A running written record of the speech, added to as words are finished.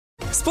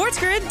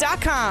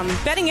SportsGrid.com.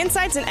 Betting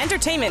insights and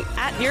entertainment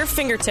at your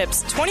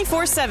fingertips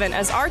 24/7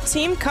 as our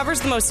team covers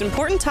the most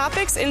important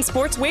topics in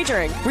sports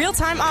wagering.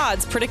 Real-time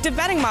odds, predictive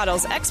betting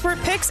models, expert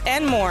picks,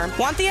 and more.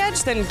 Want the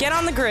edge? Then get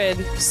on the grid.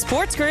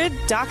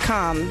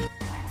 SportsGrid.com.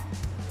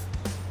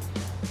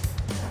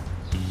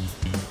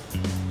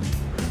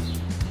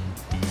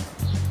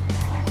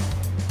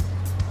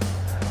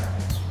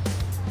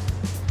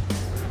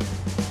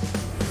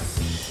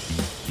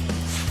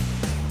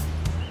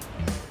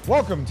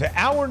 Welcome to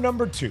hour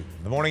number 2,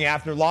 the morning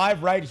after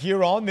live right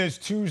here on this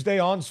Tuesday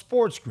on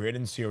Sports Grid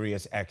and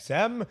Sirius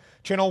XM,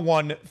 channel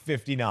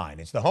 159.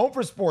 It's the home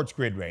for Sports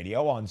Grid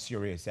Radio on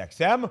Sirius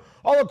XM,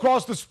 all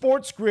across the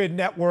Sports Grid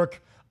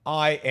network.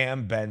 I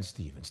am Ben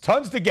Stevens.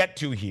 Tons to get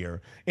to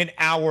here in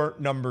hour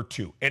number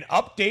 2. An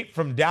update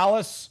from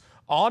Dallas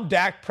on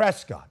Dak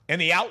Prescott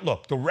and the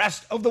outlook the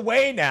rest of the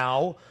way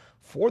now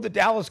for the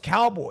Dallas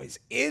Cowboys.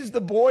 Is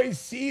the boys'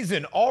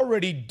 season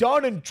already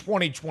done in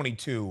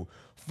 2022?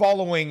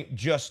 Following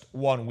just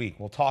 1 week.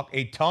 We'll talk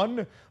a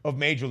ton of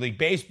Major League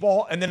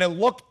Baseball and then a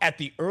look at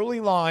the early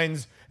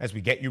lines as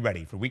we get you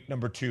ready for week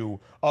number 2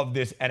 of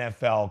this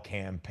NFL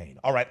campaign.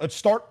 All right, let's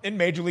start in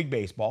Major League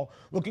Baseball,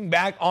 looking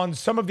back on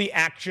some of the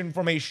action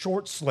from a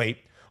short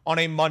slate on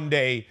a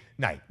Monday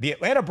night. The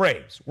Atlanta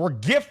Braves were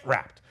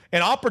gift-wrapped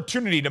an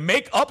opportunity to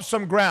make up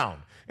some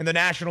ground in the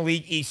National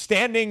League East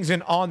standings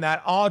and on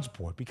that odds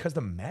board because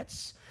the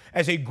Mets,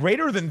 as a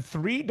greater than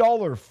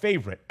 $3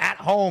 favorite at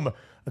home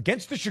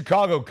against the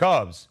Chicago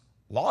Cubs,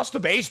 lost a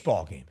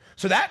baseball game.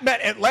 So that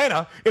meant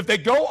Atlanta, if they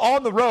go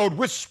on the road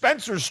with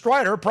Spencer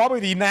Strider, probably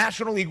the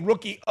National League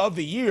Rookie of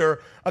the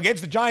Year,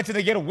 against the Giants and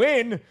they get a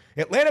win,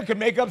 Atlanta could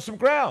make up some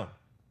ground.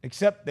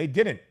 Except they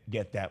didn't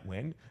get that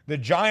win. The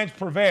Giants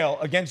prevail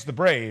against the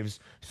Braves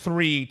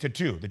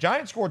 3-2. The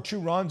Giants scored 2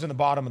 runs in the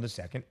bottom of the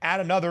second, add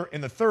another in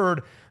the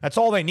third. That's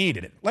all they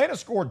needed. Atlanta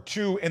scored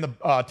 2 in the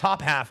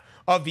top half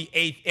of the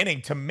 8th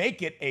inning to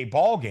make it a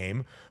ball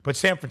game, but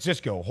San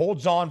Francisco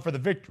holds on for the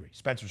victory.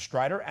 Spencer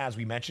Strider, as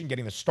we mentioned,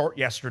 getting the start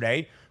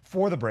yesterday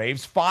for the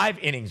Braves. 5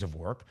 innings of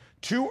work,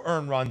 2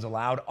 earned runs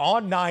allowed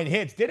on 9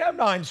 hits. Did have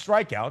 9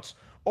 strikeouts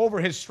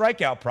over his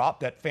strikeout prop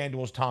that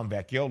FanDuel's Tom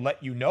Vecchio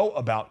let you know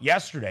about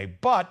yesterday,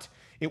 but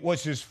it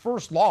was his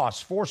first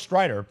loss for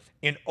Strider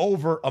in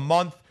over a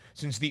month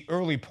since the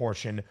early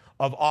portion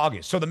of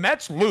August. So the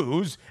Mets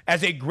lose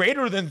as a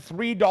greater than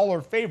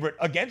 $3 favorite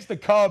against the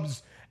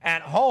Cubs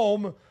at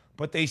home,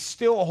 but they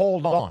still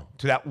hold on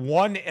to that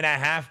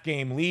 1.5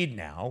 game lead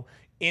now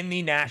in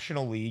the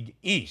National League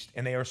East,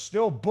 and they are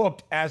still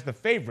booked as the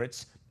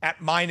favorites at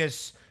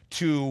minus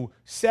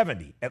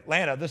 270.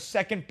 Atlanta, the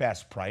second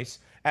best price,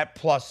 at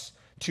plus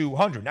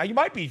 200. Now, you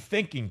might be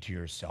thinking to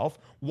yourself,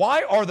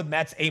 why are the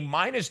Mets a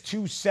minus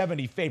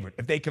 270 favorite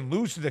if they can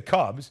lose to the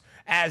Cubs,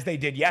 as they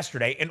did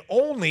yesterday, and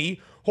only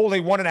hold a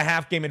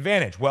 1.5 game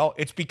advantage? Well,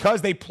 it's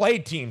because they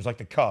played teams like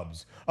the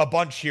Cubs a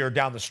bunch here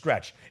down the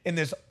stretch in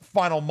this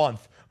final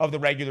month of the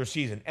regular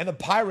season, and the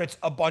Pirates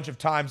a bunch of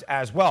times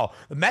as well.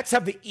 The Mets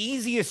have the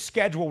easiest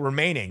schedule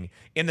remaining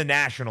in the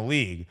National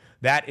League.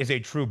 That is a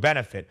true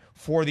benefit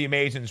for the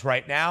Amazons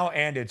right now,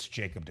 and it's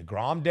Jacob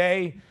deGrom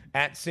Day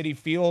at Citi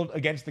Field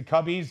against the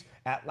Cubbies.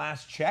 At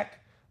last check,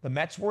 the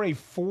Mets were a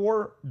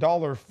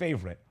 $4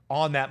 favorite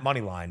on that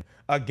money line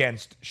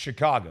against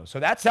Chicago.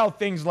 So that's how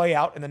things lay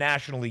out in the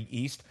National League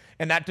East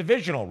and that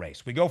divisional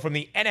race. We go from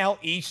the NL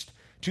East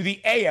to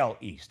the AL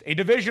East, a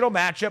divisional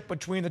matchup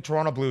between the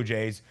Toronto Blue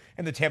Jays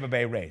and the Tampa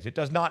Bay Rays. It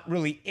does not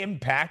really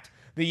impact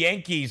the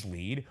Yankees'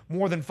 lead,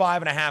 more than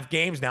 5.5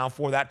 games now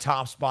for that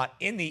top spot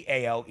in the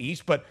AL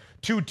East, but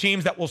 2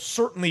 teams that will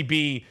certainly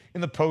be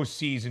in the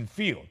postseason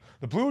field.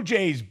 The Blue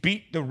Jays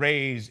beat the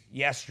Rays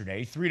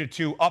yesterday,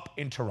 3-2 up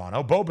in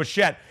Toronto. Bo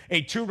Bichette,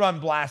 a 2-run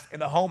blast in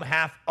the home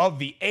half of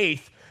the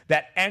 8th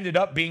that ended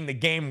up being the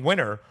game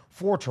winner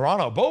for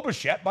Toronto. Bo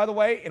Bichette, by the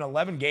way, in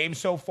 11 games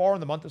so far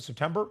in the month of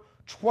September,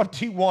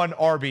 21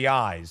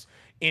 RBIs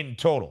in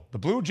total. The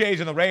Blue Jays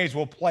and the Rays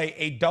will play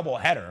a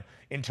doubleheader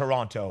in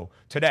Toronto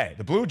today.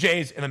 The Blue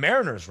Jays and the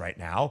Mariners right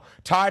now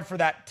tied for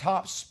that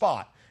top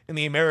spot in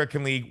the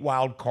American League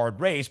wild card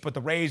race, but the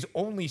Rays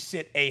only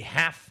sit a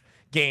half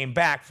game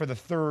back for the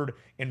third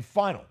and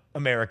final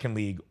American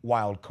League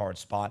wild card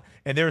spot.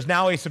 And there's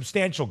now a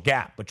substantial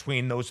gap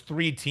between those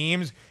 3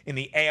 teams in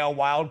the AL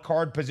wild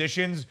card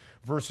positions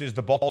versus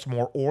the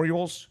Baltimore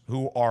Orioles,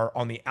 who are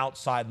on the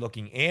outside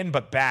looking in,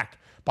 but back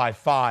by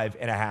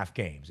 5.5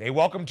 games. A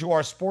welcome to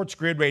our Sports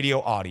Grid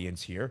Radio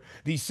audience here.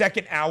 The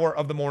second hour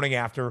of the morning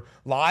after,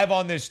 live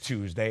on this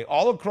Tuesday,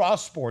 all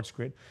across Sports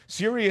Grid,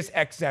 Sirius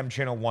XM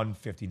channel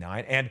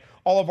 159, and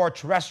all of our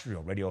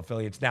terrestrial radio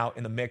affiliates now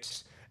in the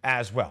mix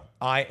as well.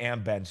 I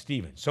am Ben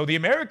Stevens. So the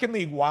American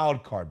League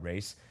wild card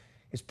race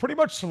is pretty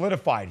much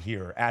solidified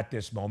here at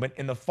this moment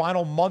in the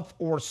final month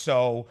or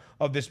so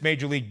of this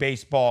Major League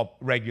Baseball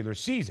regular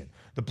season.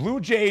 The Blue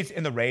Jays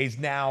and the Rays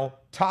now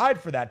tied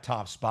for that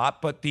top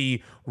spot, but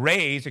the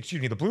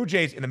Blue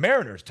Jays and the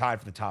Mariners tied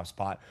for the top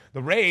spot.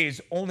 The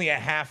Rays only a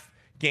half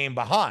game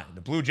behind.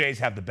 The Blue Jays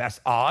have the best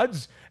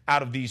odds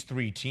out of these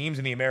three teams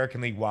in the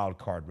American League wild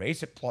card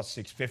race at plus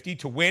 650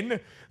 to win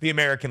the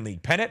American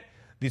League pennant.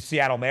 The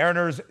Seattle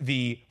Mariners,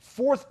 the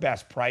fourth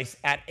best price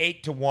at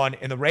 8-1,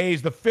 and the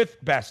Rays, the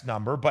fifth best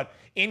number, but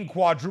in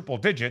quadruple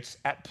digits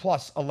at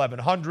plus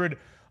 1,100,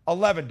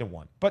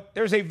 11-1. But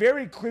there's a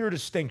very clear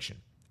distinction,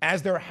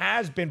 as there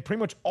has been pretty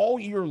much all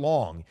year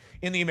long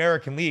in the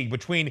American League,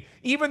 between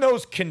even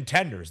those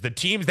contenders, the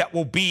teams that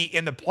will be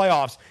in the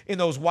playoffs in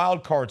those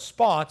wild card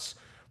spots,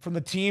 from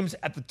the teams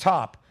at the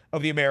top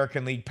of the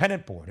American League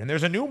pennant board. And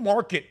there's a new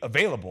market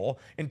available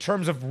in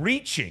terms of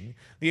reaching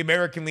the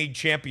American League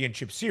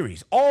Championship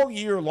Series. All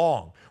year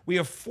long, we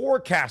have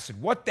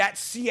forecasted what that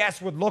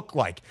CS would look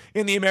like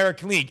in the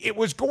American League. It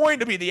was going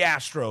to be the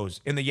Astros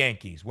and the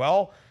Yankees.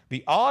 Well,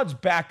 the odds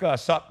back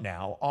us up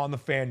now on the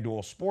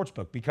FanDuel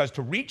Sportsbook, because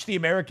to reach the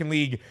American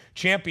League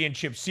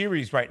Championship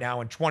Series right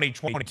now in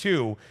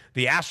 2022,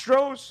 the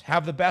Astros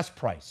have the best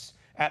price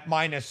at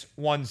minus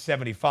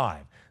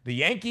 175. The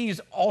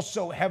Yankees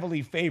also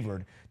heavily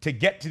favored to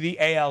get to the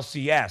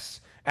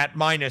ALCS at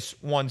minus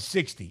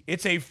 160.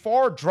 It's a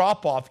far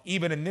drop-off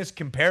even in this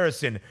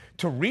comparison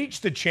to reach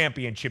the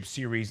championship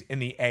series in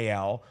the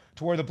AL,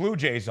 to where the Blue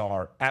Jays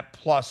are at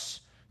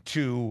plus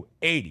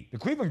 280. The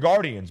Cleveland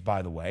Guardians,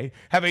 by the way,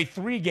 have a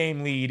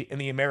 3-game lead in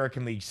the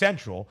American League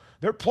Central.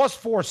 They're plus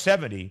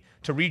 470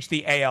 to reach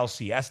the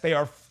ALCS. They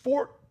are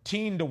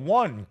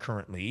 14-1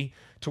 currently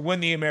to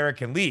win the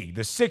American League.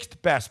 The sixth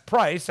best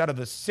price out of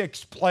the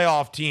 6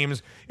 playoff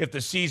teams if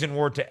the season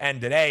were to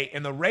end today.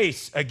 In the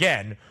race,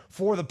 again,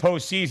 for the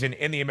postseason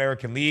in the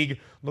American League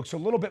looks a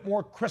little bit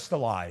more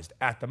crystallized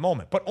at the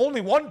moment. But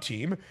only one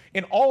team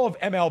in all of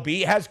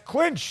MLB has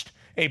clinched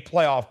a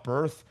playoff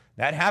berth.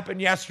 That happened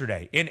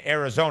yesterday in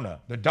Arizona.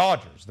 The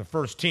Dodgers, the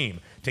first team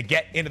to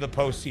get into the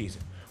postseason.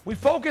 We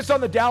focus on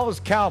the Dallas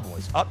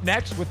Cowboys. Up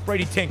next with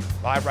Brady Tinker,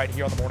 live right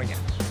here on the Morning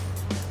After.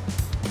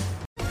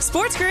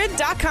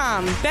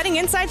 SportsGrid.com. Betting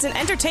insights and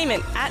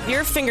entertainment at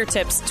your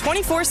fingertips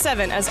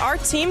 24/7 as our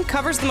team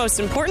covers the most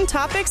important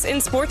topics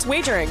in sports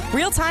wagering.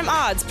 Real-time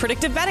odds,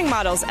 predictive betting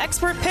models,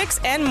 expert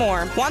picks, and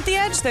more. Want the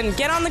edge? Then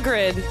get on the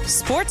grid.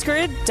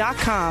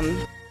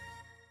 SportsGrid.com.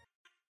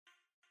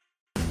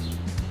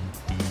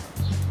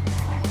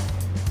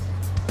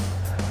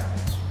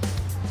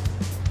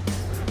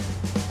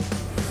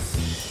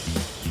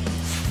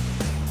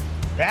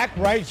 Back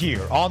right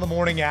here on the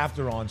Morning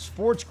After on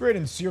Sports Grid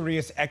and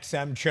Sirius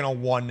XM Channel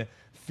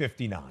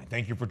 159.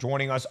 Thank you for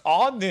joining us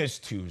on this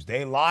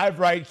Tuesday, live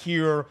right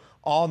here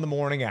on the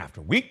Morning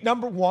After. Week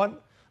number 1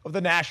 of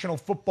the National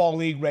Football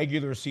League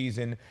regular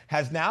season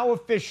has now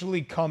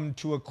officially come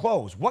to a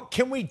close. What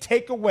can we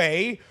take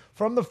away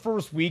from the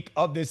first week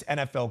of this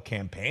NFL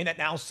campaign that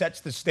now sets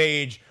the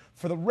stage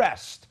for the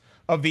rest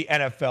of the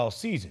NFL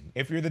season?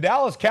 If you're the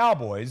Dallas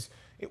Cowboys,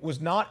 it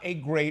was not a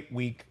great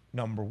week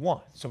number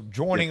 1. So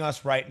joining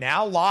us right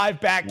now, live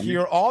back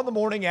here on the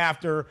Morning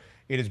After,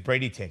 it is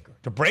Brady Tinker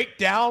to break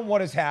down what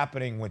is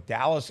happening with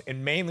Dallas,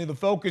 and mainly the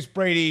focus,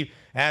 Brady,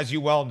 as you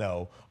well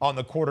know, on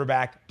the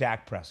quarterback,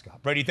 Dak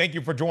Prescott. Brady, thank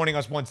you for joining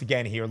us once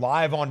again here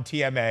live on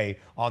TMA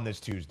on this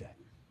Tuesday.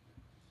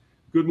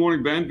 Good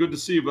morning, Ben. Good to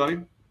see you, buddy.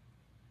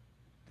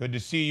 Good to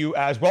see you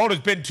as well. It has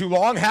been too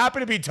long.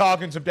 Happy to be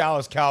talking some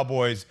Dallas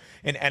Cowboys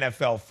and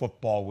NFL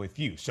football with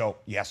you. So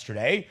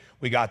yesterday,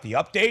 we got the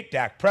update.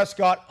 Dak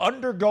Prescott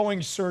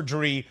undergoing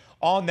surgery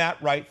on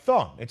that right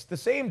thumb. It's the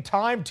same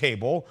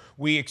timetable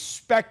we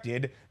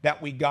expected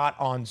that we got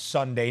on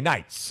Sunday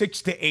night,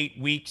 6 to 8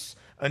 weeks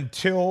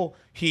until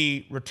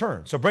he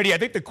returns. So, Brady, I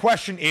think the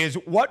question is,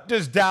 what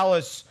does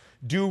Dallas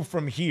do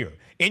from here?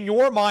 In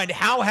your mind,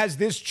 how has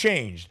this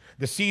changed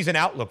the season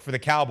outlook for the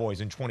Cowboys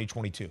in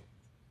 2022?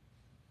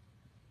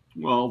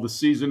 Well, the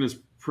season is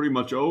pretty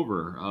much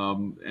over.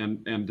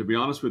 And to be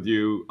honest with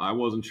you, I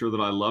wasn't sure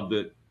that I loved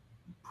it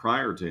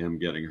prior to him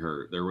getting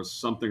hurt. There was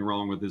something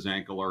wrong with his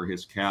ankle or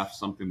his calf,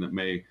 something that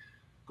may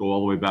go all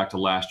the way back to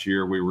last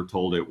year. We were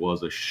told it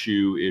was a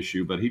shoe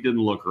issue, but he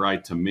didn't look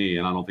right to me,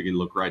 and I don't think he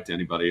looked right to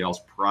anybody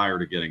else prior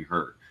to getting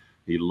hurt.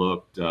 He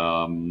looked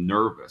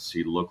nervous.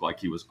 He looked like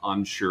he was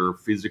unsure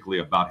physically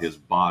about his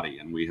body,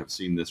 and we have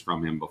seen this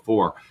from him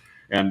before.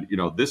 And, you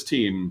know, this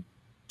team,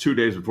 2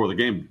 days before the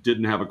game,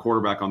 didn't have a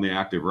quarterback on the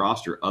active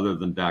roster other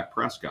than Dak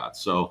Prescott.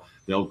 So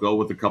they'll go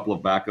with a couple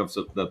of backups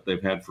that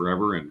they've had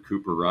forever, and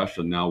Cooper Rush,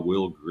 and now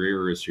Will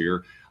Grier is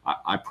here.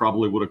 I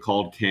probably would have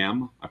called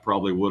Cam. I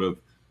probably would have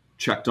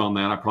checked on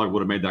that. I probably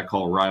would have made that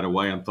call right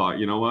away and thought,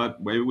 you know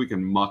what, maybe we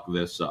can muck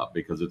this up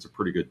because it's a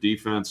pretty good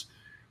defense.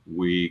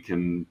 We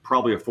can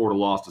probably afford a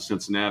loss to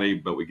Cincinnati,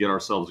 but we get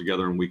ourselves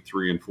together in week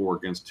 3 and 4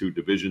 against 2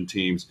 division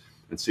teams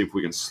and see if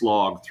we can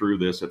slog through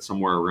this at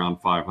somewhere around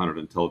 500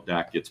 until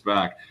Dak gets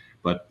back.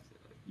 But,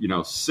 you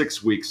know,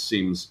 6 weeks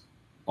seems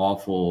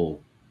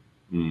awful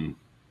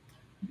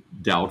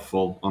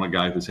doubtful on a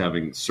guy who's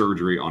having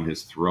surgery on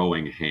his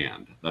throwing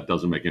hand. That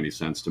doesn't make any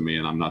sense to me,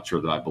 and I'm not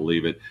sure that I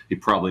believe it. He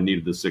probably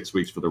needed the 6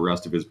 weeks for the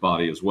rest of his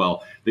body as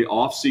well. The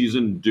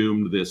offseason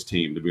doomed this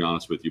team, to be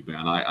honest with you,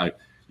 Ben.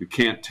 You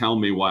can't tell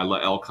me why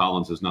L.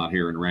 Collins is not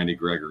here and Randy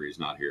Gregory is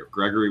not here. If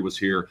Gregory was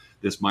here,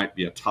 this might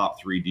be a top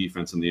 3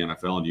 defense in the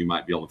NFL, and you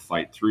might be able to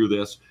fight through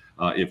this.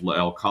 If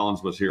L.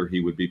 Collins was here, he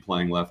would be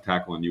playing left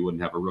tackle, and you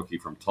wouldn't have a rookie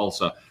from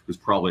Tulsa who's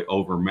probably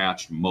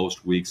overmatched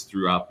most weeks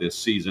throughout this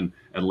season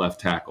at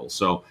left tackle.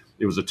 So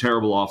it was a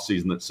terrible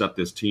offseason that set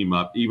this team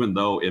up, even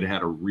though it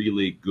had a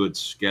really good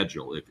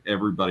schedule. If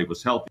everybody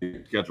was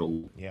healthy,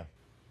 schedule. Yeah.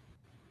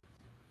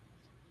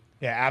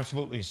 Yeah,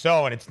 absolutely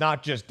so. And it's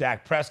not just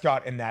Dak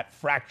Prescott in that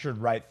fractured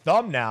right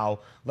thumb now.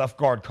 Left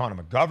guard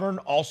Connor McGovern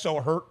also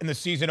hurt in the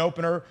season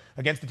opener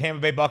against the Tampa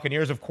Bay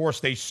Buccaneers. Of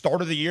course, they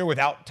started the year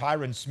without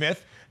Tyron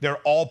Smith. They're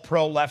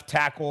all-pro left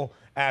tackle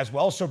as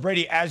well. So,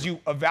 Brady, as you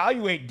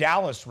evaluate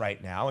Dallas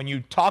right now and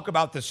you talk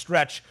about the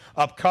stretch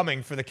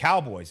upcoming for the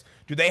Cowboys,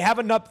 do they have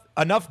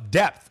enough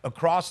depth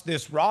across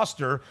this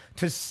roster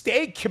to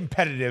stay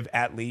competitive,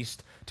 at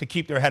least, to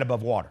keep their head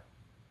above water?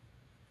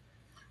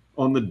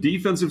 On the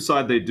defensive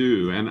side, they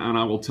do. And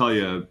I will tell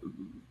you,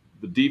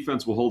 the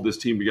defense will hold this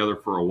team together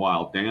for a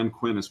while. Dan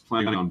Quinn is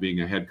planning on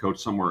being a head coach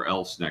somewhere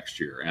else next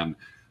year. And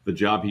the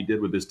job he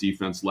did with this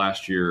defense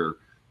last year,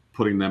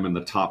 putting them in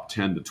the top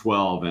 10 to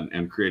 12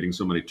 and creating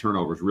so many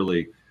turnovers,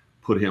 really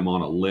put him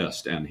on a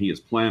list. And he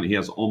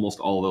has almost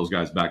all of those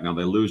guys back. Now,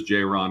 they lose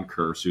Jaron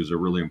Kearse, who's a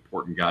really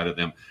important guy to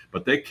them,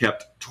 but they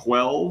kept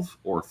 12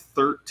 or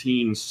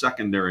 13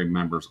 secondary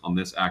members on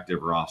this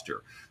active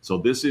roster. So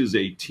this is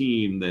a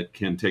team that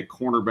can take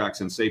cornerbacks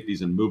and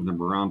safeties and move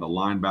them around to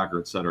linebacker,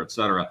 et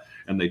cetera,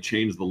 and they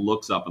change the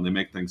looks up and they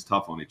make things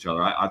tough on each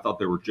other. I thought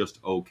they were just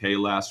okay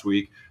last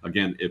week.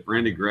 Again, if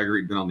Randy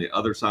Gregory had been on the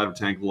other side of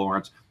Tank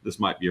Lawrence, this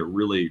might be a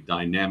really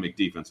dynamic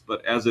defense.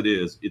 But as it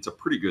is, it's a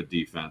pretty good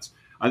defense.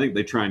 I think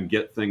they try and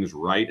get things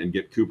right and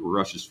get Cooper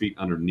Rush's feet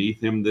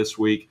underneath him this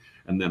week,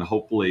 and then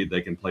hopefully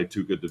they can play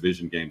 2 good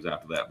division games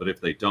after that. But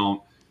if they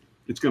don't,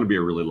 it's going to be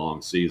a really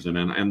long season.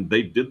 And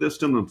they did this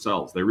to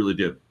themselves. They really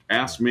did.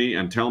 Ask me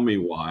and tell me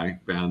why,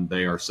 Ben,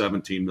 they are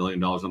 $17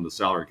 million on the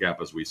salary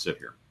cap as we sit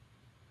here.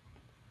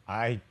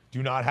 I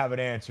do not have an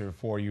answer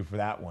for you for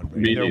that one.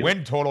 Their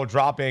win total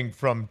dropping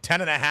from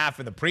 10.5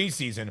 in the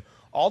preseason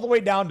all the way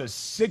down to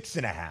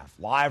 6.5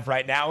 live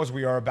right now as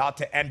we are about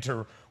to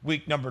enter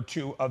week number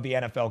 2 of the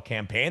NFL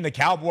campaign. The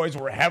Cowboys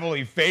were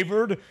heavily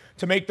favored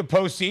to make the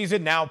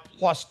postseason, now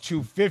plus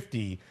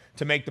 250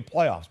 to make the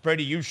playoffs.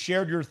 Brady, you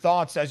shared your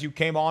thoughts as you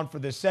came on for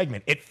this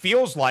segment. It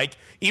feels like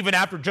even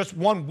after just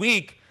 1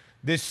 week,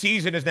 this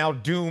season is now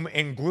doom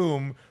and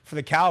gloom for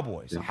the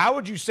Cowboys. Yeah. How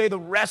would you say the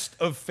rest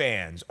of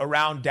fans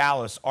around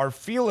Dallas are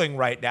feeling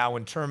right now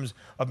in terms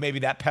of maybe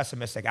that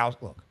pessimistic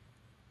outlook?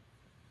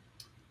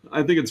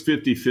 I think it's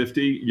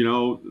 50-50. You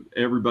know,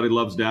 everybody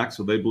loves Dak,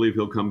 so they believe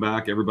he'll come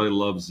back. Everybody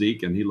loves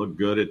Zeke, and he looked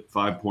good at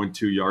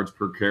 5.2 yards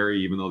per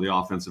carry, even though the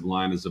offensive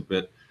line is a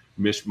bit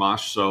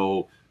mishmash.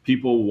 So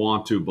people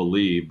want to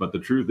believe, but the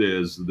truth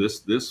is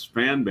this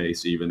fan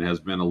base even has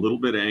been a little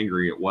bit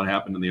angry at what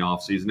happened in the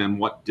offseason and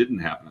what didn't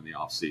happen in the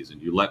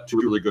offseason. You let 2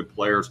 really good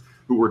players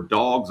who were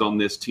dogs on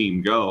this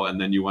team go, and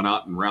then you went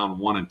out in round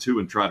 1 and 2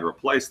 and tried to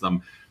replace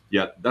them.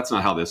 Yet that's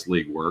not how this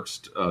league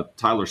works.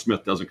 Tyler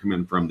Smith doesn't come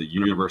in from the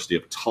University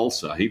of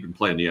Tulsa. He'd been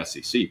playing the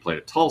SEC, he played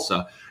at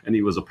Tulsa, and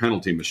he was a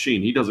penalty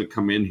machine. He doesn't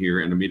come in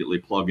here and immediately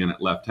plug in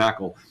at left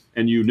tackle.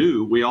 And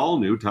we all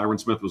knew Tyron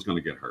Smith was going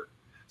to get hurt.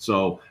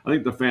 So I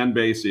think the fan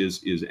base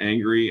is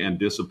angry and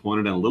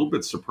disappointed and a little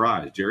bit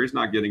surprised. Jerry's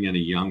not getting any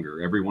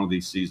younger. Every one of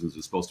these seasons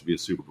is supposed to be a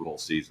Super Bowl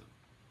season.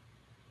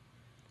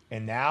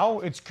 And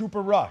now it's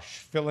Cooper Rush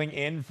filling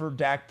in for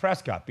Dak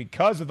Prescott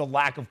because of the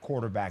lack of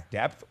quarterback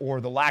depth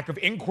or the lack of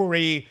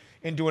inquiry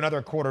into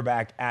another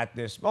quarterback at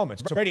this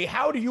moment. So, Brady,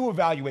 how do you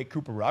evaluate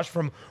Cooper Rush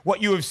from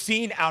what you have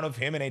seen out of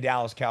him in a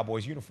Dallas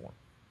Cowboys uniform?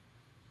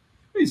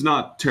 He's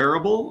not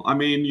terrible. I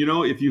mean, you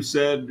know, if you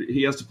said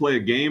he has to play a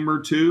game or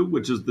 2,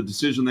 which is the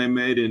decision they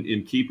made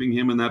in keeping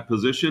him in that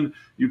position,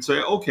 you'd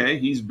say, okay,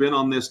 he's been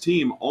on this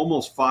team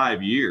almost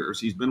 5 years.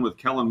 He's been with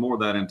Kellen Moore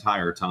that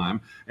entire time,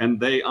 and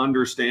they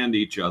understand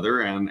each other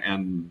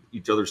and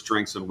each other's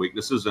strengths and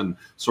weaknesses and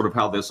sort of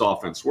how this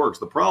offense works.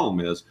 The problem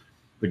is,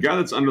 the guy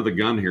that's under the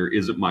gun here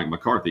isn't Mike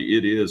McCarthy.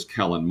 It is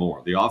Kellen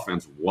Moore. The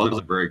offense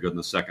wasn't very good in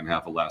the second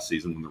half of last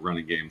season when the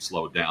running game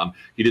slowed down.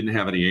 He didn't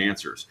have any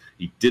answers.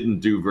 He didn't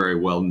do very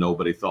well,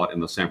 nobody thought, in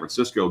the San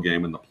Francisco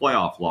game. In the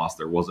playoff loss,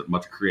 there wasn't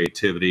much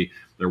creativity.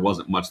 There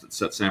wasn't much that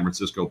set San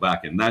Francisco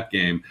back in that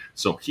game.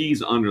 So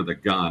he's under the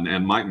gun,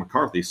 and Mike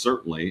McCarthy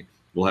certainly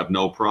will have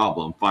no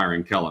problem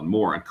firing Kellen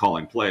Moore and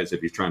calling plays if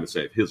he's trying to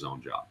save his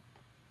own job.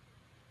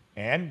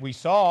 And we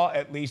saw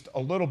at least a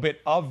little bit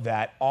of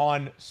that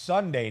on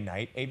Sunday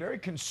night, a very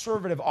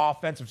conservative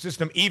offensive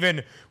system,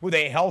 even with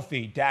a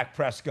healthy Dak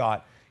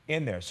Prescott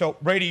in there. So,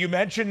 Brady, you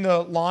mentioned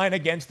the line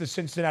against the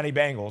Cincinnati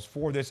Bengals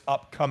for this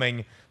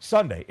upcoming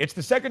Sunday. It's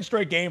the second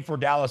straight game for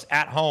Dallas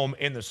at home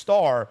in the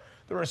Star.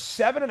 They're a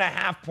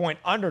 7.5-point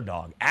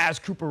underdog as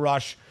Cooper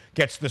Rush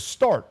gets the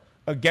start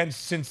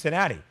against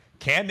Cincinnati.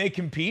 Can they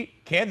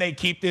compete? Can they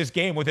keep this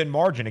game within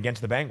margin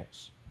against the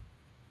Bengals?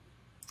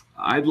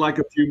 I'd like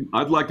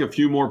a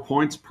few more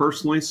points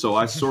personally. So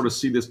I sort of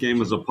see this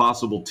game as a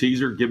possible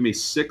teaser. Give me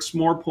 6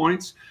 more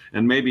points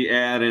and maybe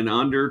add an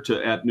under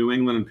at New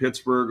England and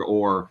Pittsburgh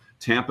or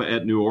Tampa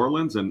at New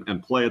Orleans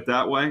and play it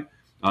that way.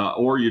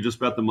 Or you just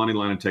bet the money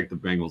line and take the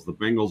Bengals. The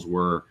Bengals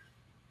were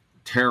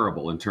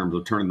terrible in terms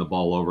of turning the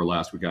ball over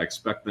last week. I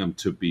expect them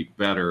to be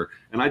better.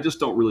 And I just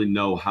don't really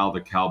know how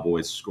the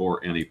Cowboys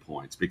score any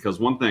points, because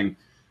one thing,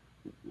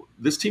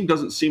 this team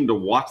doesn't seem to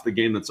watch the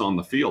game that's on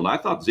the field. I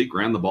thought Zeke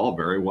ran the ball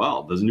very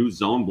well. The new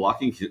zone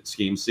blocking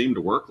scheme seemed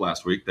to work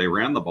last week. They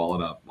ran the ball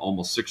at a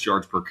almost 6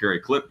 yards per carry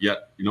clip,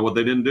 yet you know what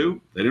they didn't do?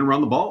 They didn't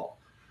run the ball.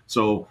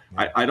 So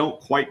I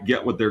don't quite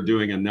get what they're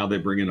doing, and now they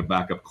bring in a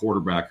backup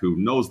quarterback who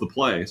knows the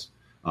plays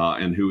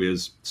and who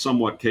is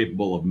somewhat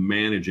capable of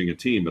managing a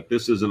team. But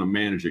this isn't a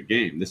manage it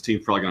game. This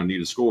team's probably going to need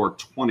to score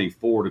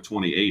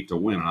 24-28 to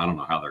win, and I don't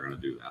know how they're going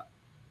to do that.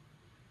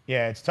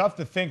 Yeah, it's tough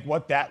to think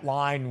what that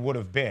line would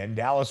have been.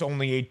 Dallas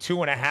only a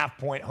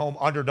 2.5-point home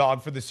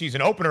underdog for the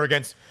season opener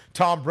against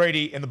Tom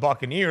Brady and the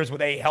Buccaneers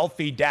with a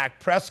healthy Dak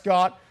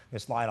Prescott.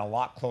 This line a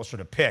lot closer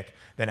to pick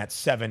than at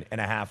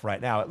 7.5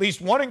 right now. At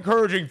least one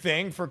encouraging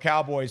thing for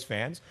Cowboys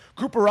fans.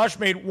 Cooper Rush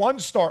made one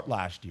start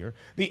last year,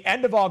 the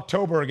end of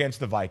October against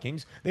the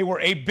Vikings. They were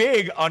a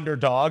big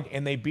underdog,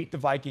 and they beat the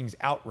Vikings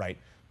outright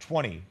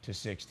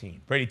 20-16.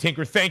 Brady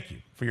Tinker, thank you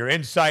for your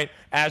insight,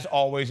 as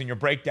always, in your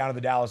breakdown of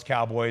the Dallas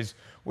Cowboys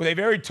with a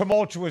very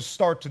tumultuous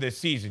start to this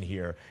season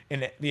here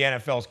in the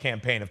NFL's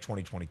campaign of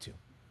 2022.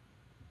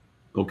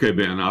 Okay,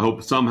 Ben. I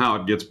hope somehow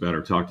it gets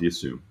better. Talk to you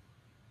soon.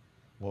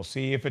 We'll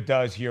see if it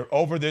does here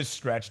over this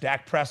stretch.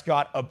 Dak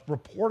Prescott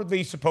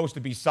reportedly supposed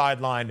to be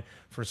sidelined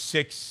for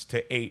 6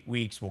 to 8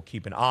 weeks. We'll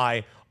keep an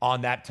eye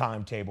on that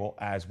timetable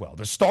as well.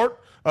 The start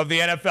of the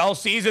NFL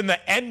season,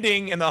 the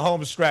ending in the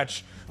home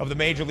stretch of the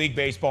Major League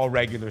Baseball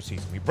regular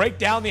season. We break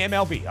down the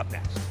MLB up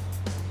next.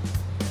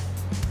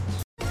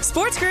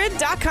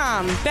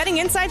 SportsGrid.com. Betting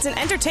insights and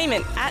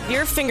entertainment at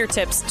your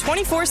fingertips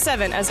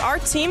 24/7 as our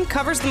team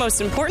covers the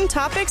most important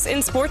topics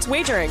in sports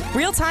wagering.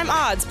 Real-time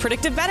odds,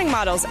 predictive betting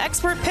models,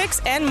 expert picks,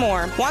 and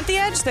more. Want the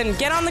edge? Then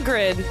get on the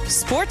grid.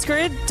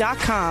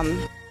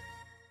 SportsGrid.com.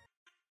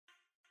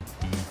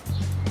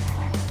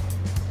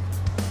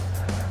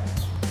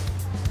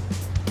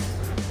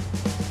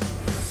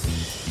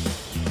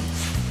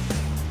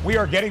 We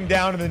are getting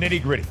down to the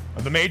nitty-gritty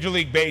of the Major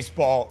League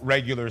Baseball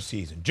regular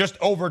season. Just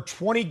over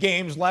 20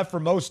 games left for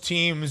most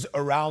teams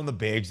around the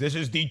bigs. This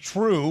is the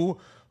true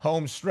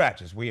home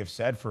stretch, as we have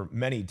said for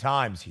many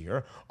times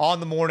here on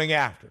the morning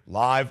after,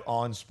 live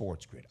on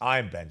Sports Grid. I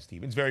am Ben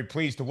Stevens, very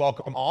pleased to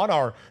welcome on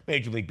our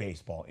Major League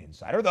Baseball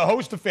insider, the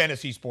host of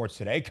Fantasy Sports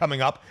Today,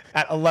 coming up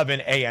at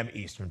 11 a.m.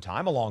 Eastern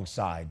Time,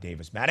 alongside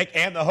Davis Maddock,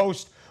 and the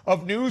host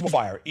of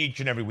Newswire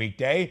each and every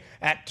weekday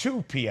at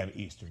 2 p.m.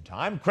 Eastern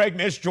Time. Craig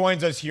Mish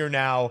joins us here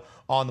now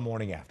on the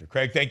morning after.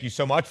 Craig, thank you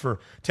so much for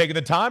taking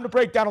the time to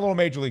break down a little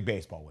Major League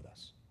Baseball with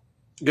us.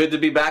 Good to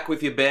be back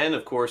with you, Ben.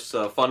 Of course,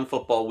 fun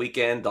football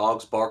weekend,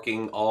 dogs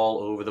barking all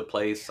over the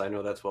place. I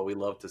know that's what we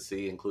love to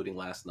see, including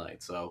last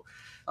night. So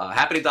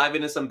happy to dive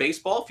into some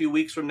baseball. A few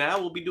weeks from now,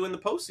 we'll be doing the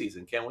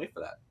postseason. Can't wait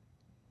for that.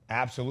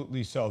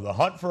 Absolutely so. The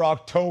hunt for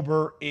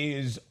October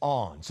is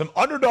on. Some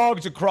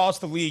underdogs across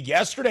the league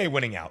yesterday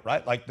winning out,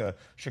 right? Like the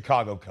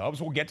Chicago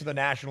Cubs. We'll get to the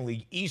National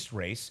League East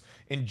race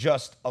in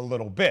just a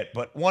little bit.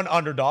 But one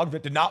underdog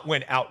that did not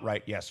win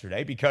outright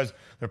yesterday because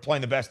they're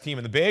playing the best team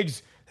in the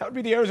bigs, that would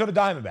be the Arizona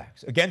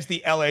Diamondbacks against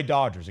the LA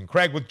Dodgers. And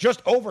Craig, with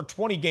just over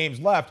 20 games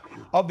left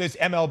of this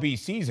MLB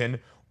season,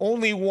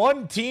 only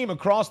one team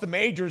across the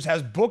majors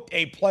has booked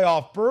a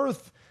playoff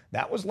berth.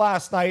 That was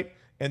last night.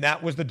 And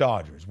that was the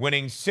Dodgers,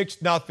 winning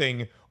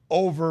 6-0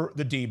 over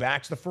the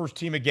D-backs, the first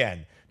team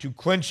again to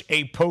clinch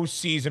a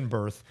postseason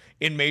berth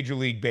in Major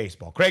League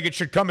Baseball. Craig, it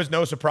should come as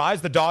no surprise.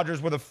 The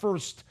Dodgers were the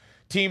first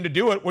team to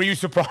do it. Were you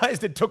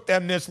surprised it took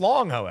them this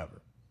long,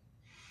 however?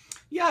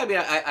 Yeah, I mean,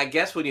 I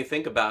guess when you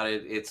think about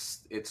it,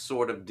 it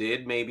sort of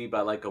did maybe by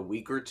like a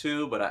week or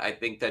two, but I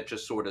think that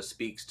just sort of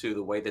speaks to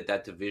the way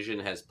that division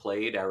has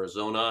played.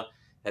 Arizona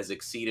has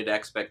exceeded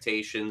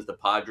expectations. The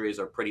Padres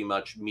are pretty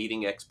much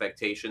meeting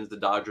expectations. The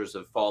Dodgers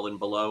have fallen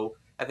below.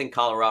 I think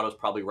Colorado's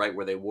probably right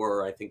where they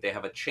were. I think they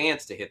have a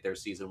chance to hit their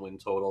season win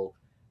total.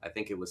 I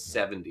think it was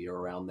 70 or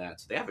around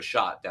that. So they have a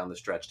shot down the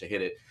stretch to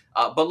hit it.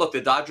 But look,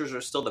 the Dodgers are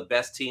still the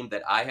best team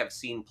that I have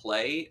seen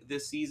play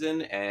this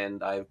season.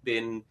 And I've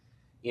been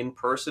in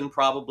person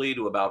probably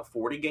to about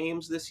 40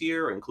 games this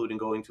year, including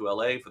going to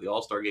LA for the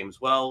All-Star game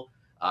as well.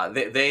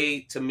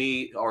 They, to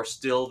me, are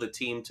still the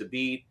team to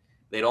beat.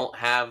 They don't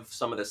have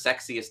some of the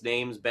sexiest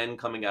names, Ben,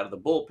 coming out of the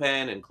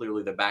bullpen, and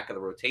clearly the back of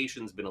the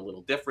rotation's been a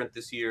little different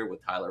this year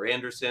with Tyler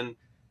Anderson.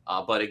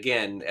 But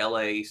again,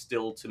 LA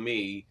still, to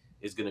me,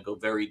 is going to go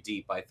very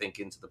deep, I think,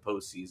 into the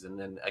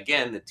postseason. And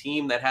again, the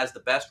team that has the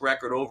best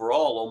record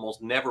overall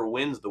almost never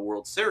wins the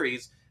World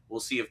Series.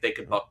 We'll see if they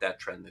can buck that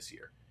trend this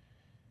year.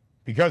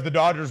 Because the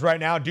Dodgers right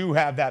now do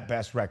have that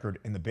best record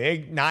in the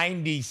big,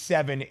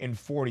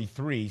 97-43,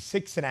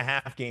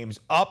 6.5 games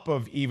up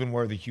of even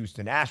where the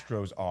Houston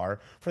Astros are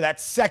for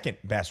that second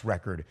best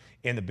record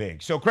in the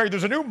big. So, Craig,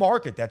 there's a new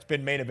market that's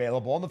been made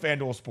available on the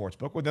FanDuel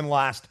Sportsbook within the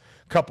last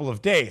couple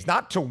of days,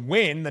 not to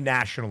win the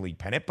National League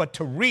pennant, but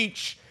to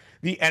reach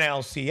the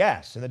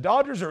NLCS. And the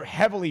Dodgers are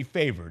heavily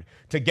favored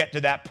to get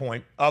to that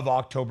point of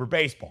October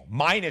baseball,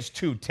 minus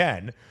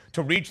 210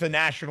 to reach the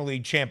National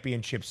League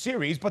Championship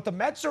Series. But the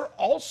Mets are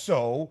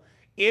also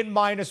in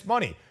minus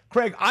money.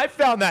 Craig, I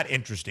found that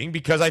interesting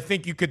because I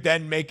think you could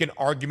then make an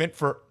argument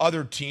for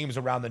other teams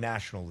around the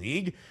National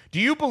League. Do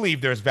you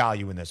believe there's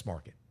value in this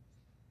market?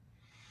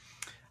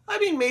 I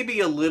mean,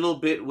 maybe a little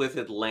bit with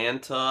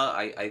Atlanta.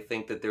 I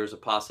think that there's a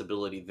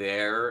possibility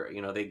there.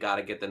 You know, they got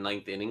to get the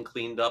ninth inning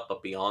cleaned up,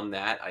 but beyond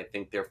that, I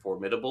think they're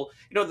formidable.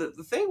 You know,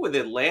 the thing with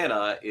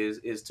Atlanta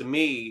is to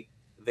me,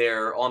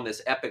 they're on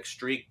this epic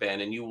streak, Ben,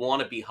 and you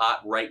want to be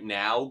hot right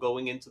now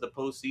going into the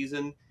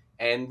postseason.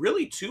 And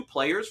really, two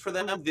players for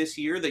them this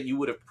year that you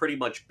would have pretty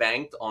much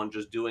banked on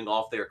just doing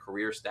off their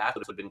career stats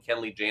would have been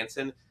Kenley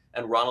Jansen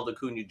and Ronald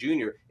Acuna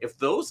Jr. If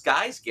those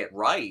guys get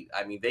right,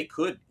 I mean, they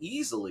could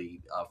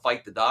easily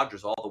fight the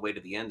Dodgers all the way to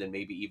the end and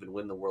maybe even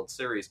win the World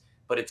Series.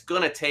 But it's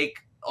going to take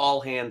all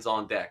hands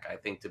on deck, I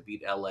think, to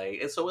beat LA.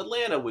 And so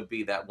Atlanta would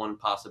be that one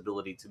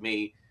possibility to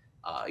me.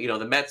 You know,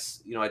 the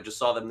Mets, you know, I just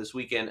saw them this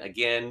weekend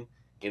again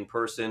in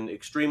person,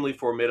 extremely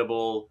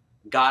formidable.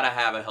 Got to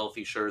have a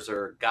healthy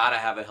Scherzer, got to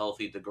have a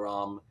healthy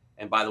DeGrom.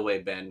 And by the way,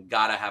 Ben,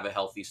 got to have a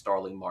healthy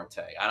Starling Marte.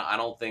 I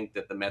don't think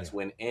that the Mets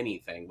win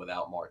anything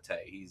without Marte.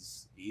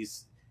 He's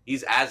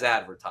as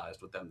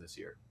advertised with them this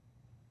year.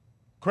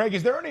 Craig,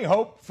 is there any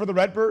hope for the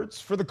Redbirds,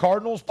 for the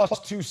Cardinals? Plus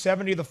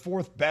 270, the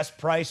fourth best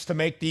price to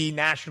make the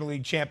National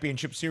League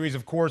Championship Series.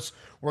 Of course,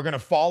 we're going to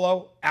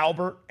follow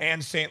Albert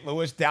and St.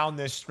 Louis down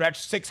this stretch.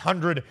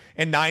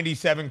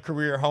 697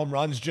 career home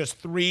runs, just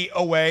 3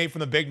 away from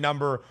the big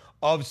number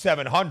of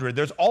 700.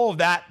 There's all of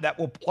that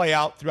will play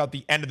out throughout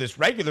the end of this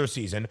regular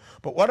season.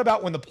 But what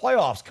about when the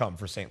playoffs come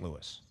for St.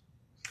 Louis?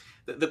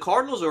 The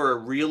Cardinals are a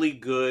really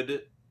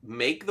good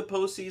make the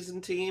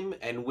postseason team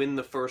and win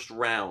the first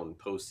round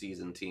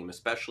postseason team,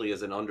 especially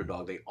as an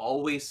underdog. They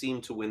always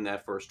seem to win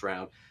that first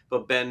round.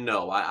 But Ben,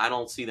 no, I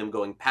don't see them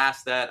going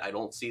past that. I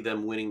don't see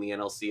them winning the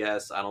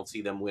NLCS. I don't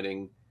see them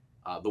winning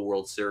the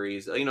World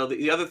Series. You know,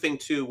 the other thing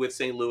too with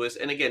St. Louis,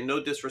 and again,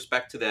 no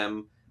disrespect to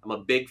them, I'm a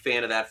big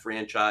fan of that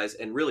franchise,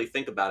 and really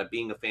think about it,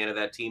 being a fan of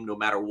that team, no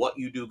matter what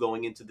you do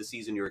going into the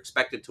season, you're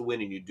expected to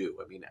win, and you do.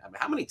 I mean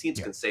how many teams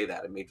can say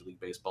that in Major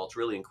League Baseball? It's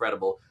really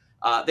incredible.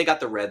 They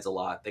got the Reds a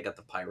lot. They got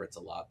the Pirates a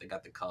lot. They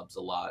got the Cubs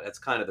a lot. That's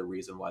kind of the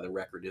reason why the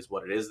record is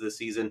what it is this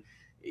season.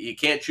 You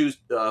can't choose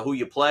who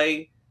you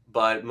play,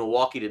 but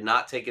Milwaukee did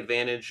not take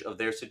advantage of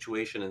their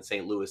situation, and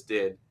St. Louis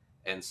did.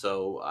 And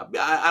so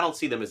I don't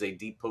see them as a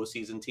deep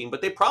postseason team,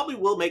 but they probably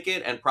will make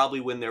it and probably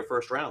win their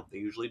first round. They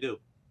usually do.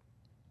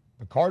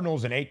 The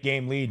Cardinals an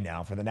 8-game lead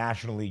now for the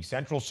National League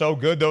Central. So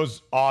good,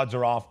 those odds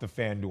are off the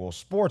FanDuel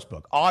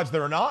Sportsbook. Odds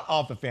that are not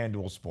off the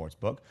FanDuel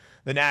Sportsbook,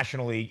 the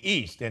National League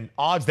East. And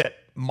odds that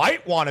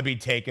might want to be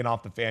taken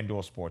off the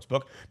FanDuel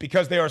Sportsbook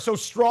because they are so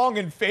strong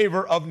in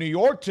favor of New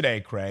York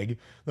today, Craig.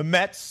 The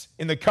Mets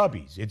in the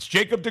Cubbies. It's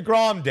Jacob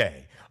deGrom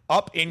Day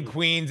up in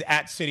Queens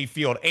at Citi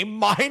Field. A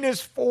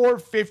minus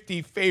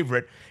 450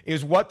 favorite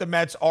is what the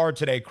Mets are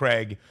today,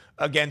 Craig,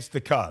 against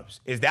the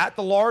Cubs. Is that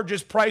the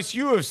largest price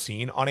you have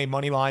seen on a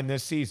money line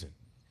this season?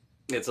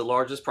 It's the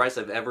largest price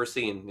I've ever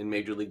seen in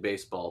Major League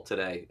Baseball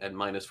today at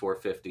minus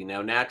 450.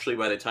 Now, naturally,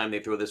 by the time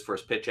they throw this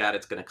first pitch at,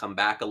 it's going to come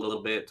back a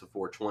little bit to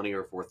 420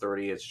 or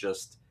 430. It's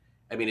just,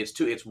 I mean,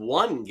 it's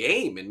one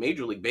game in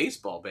Major League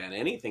Baseball, man.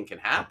 Anything can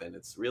happen.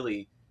 It's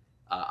really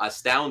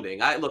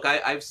astounding.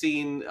 I've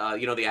seen, the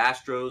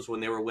Astros when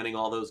they were winning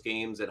all those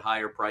games at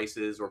higher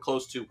prices or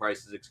close to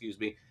prices,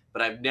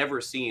 but I've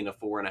never seen a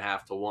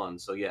 4.5 to 1.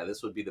 So yeah,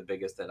 this would be the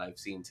biggest that I've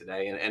seen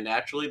today. And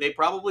actually they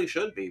probably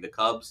should be. The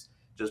Cubs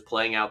just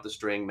playing out the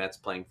string, Mets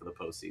playing for the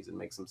postseason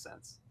makes some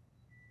sense.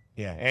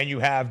 Yeah, and you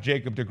have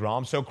Jacob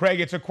deGrom. So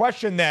Craig, it's a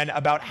question then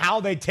about how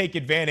they take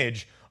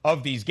advantage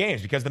of these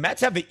games because the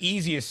Mets have the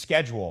easiest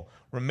schedule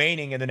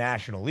remaining in the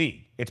National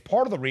League. It's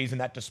part of the reason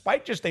that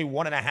despite just a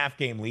 1.5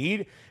 game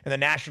lead in the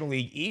National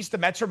League East, the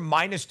Mets are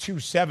minus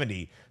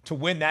 270 to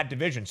win that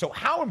division. So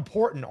how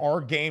important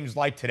are games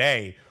like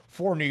today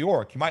for New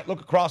York? You might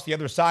look across the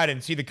other side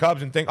and see the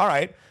Cubs and think, all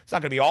right, it's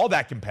not going to be all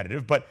that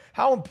competitive, but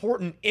how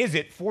important is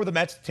it for the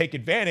Mets to take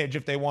advantage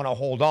if they want to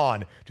hold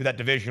on to that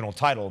divisional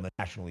title in the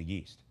National League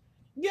East?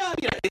 Yeah,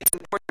 it's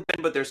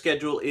important, but their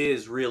schedule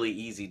is really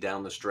easy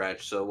down the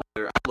stretch. So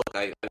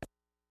I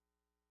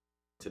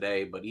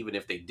today, but even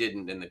if they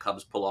didn't and the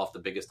Cubs pull off the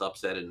biggest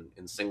upset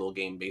in single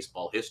game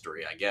baseball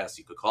history, I guess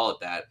you could call it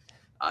that,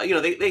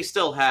 they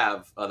still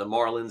have the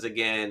Marlins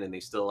again, and they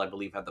still, I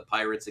believe, have the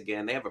Pirates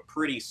again. They have a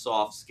pretty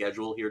soft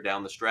schedule here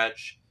down the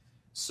stretch.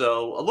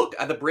 So look,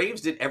 the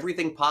Braves did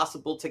everything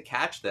possible to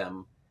catch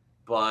them,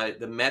 but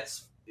the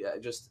Mets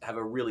just have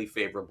a really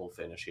favorable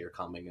finish here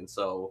coming. And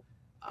so,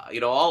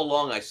 all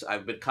along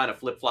I've been kind of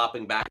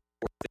flip-flopping back and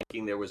forth,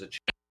 thinking there was a chance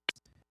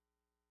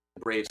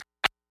Braves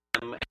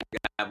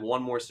have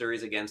one more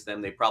series against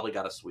them. They probably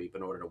got to sweep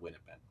in order to win it,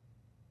 Ben.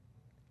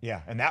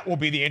 Yeah, and that will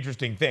be the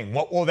interesting thing.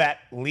 What will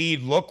that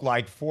lead look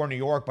like for New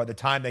York by the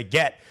time they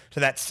get to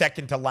that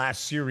second to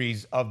last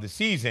series of the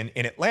season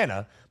in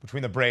Atlanta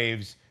between the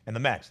Braves and the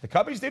Mets? The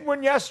Cubbies did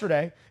win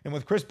yesterday, and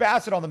with Chris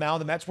Bassett on the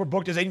mound, the Mets were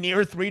booked as a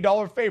near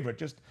 $3 favorite.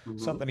 Just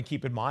something to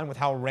keep in mind with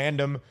how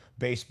random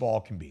baseball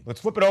can be.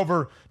 Let's flip it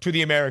over to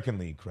the American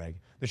League, Craig.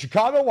 The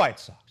Chicago White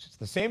Sox. It's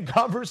the same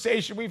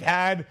conversation we've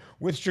had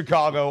with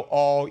Chicago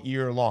all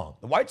year long.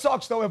 The White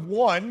Sox, though, have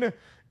won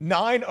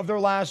 9 of their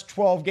last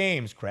 12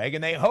 games, Craig,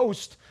 and they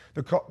host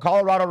the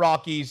Colorado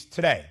Rockies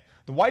today.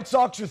 The White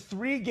Sox are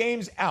 3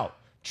 games out,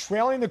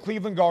 trailing the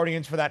Cleveland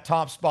Guardians for that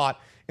top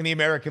spot in the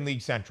American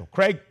League Central.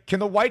 Craig, can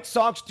the White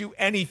Sox do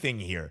anything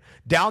here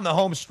down the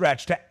home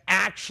stretch to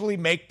actually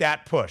make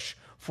that push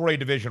for a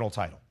divisional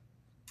title?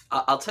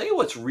 I'll tell you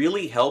what's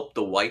really helped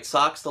the White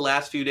Sox the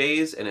last few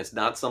days, and it's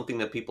not something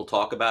that people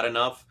talk about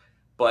enough,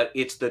 but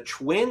it's the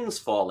Twins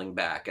falling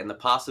back and the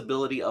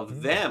possibility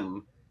of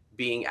them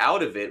being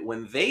out of it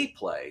when they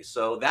play.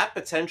 So that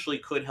potentially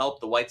could help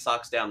the White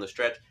Sox down the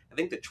stretch. I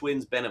think the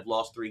Twins, Ben, have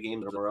lost 3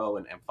 games in a row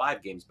and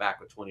 5 games back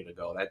with 20 to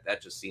go.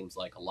 That just seems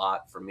like a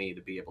lot for me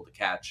to be able to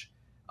catch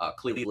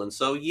Cleveland.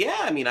 So, yeah,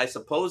 I mean, I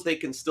suppose they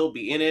can still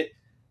be in it.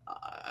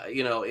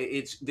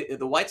 It's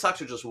the White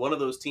Sox are just one of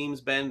those teams,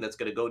 Ben, that's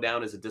going to go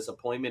down as a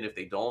disappointment if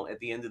they don't at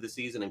the end of the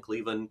season. And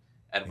Cleveland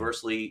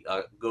adversely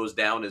goes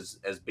down as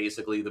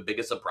basically the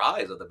biggest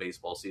surprise of the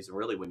baseball season,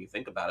 really, when you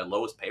think about it.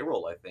 Lowest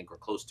payroll, I think, or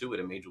close to it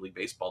in Major League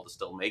Baseball to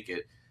still make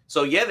it.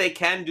 So, yeah, they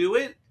can do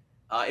it.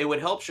 It would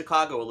help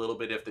Chicago a little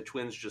bit if the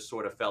Twins just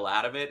sort of fell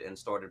out of it and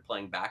started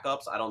playing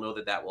backups. I don't know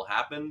that will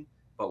happen,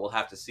 but we'll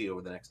have to see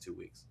over the next 2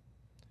 weeks.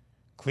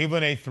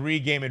 Cleveland a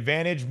 3-game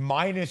advantage,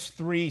 minus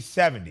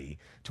 370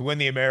 to win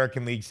the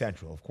American League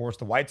Central. Of course,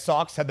 the White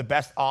Sox had the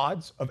best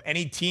odds of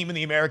any team in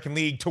the American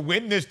League to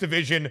win this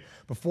division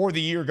before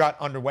the year got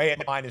underway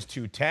at minus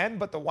 210,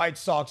 but the White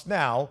Sox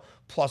now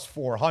plus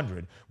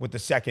 400 with the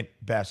second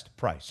best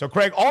price. So,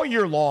 Craig, all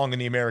year long in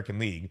the American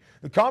League,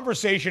 the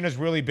conversation has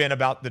really been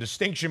about the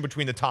distinction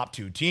between the top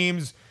 2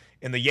 teams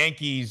in the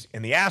Yankees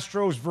and the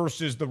Astros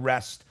versus the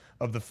rest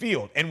of the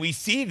field. And we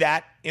see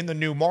that in the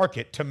new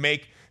market to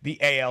make the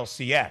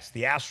ALCS.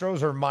 The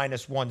Astros are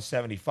minus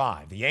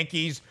 175. The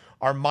Yankees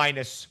are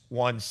minus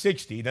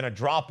 160. Then a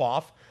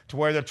drop-off to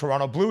where the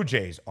Toronto Blue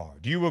Jays are.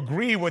 Do you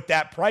agree with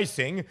that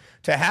pricing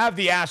to have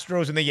the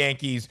Astros and the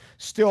Yankees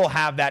still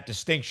have that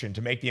distinction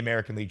to make the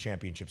American League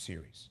Championship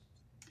Series?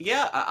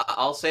 Yeah,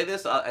 I'll say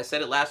this. I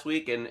said it last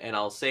week, and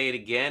I'll say it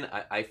again.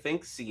 I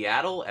think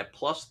Seattle at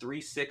plus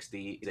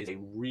 360 is a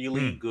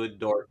really good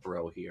dart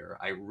throw here.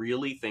 I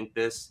really think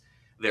this.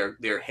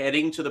 They're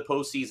heading to the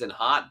postseason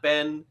hot,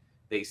 Ben.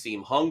 They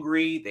seem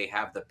hungry. They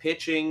have the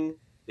pitching.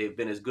 They've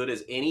been as good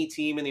as any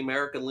team in the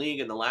American League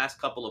in the last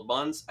couple of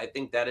months. I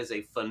think that is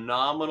a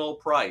phenomenal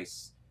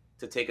price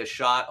to take a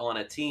shot on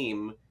a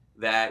team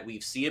that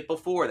we've seen it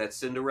before, that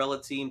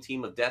Cinderella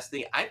team of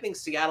destiny. I think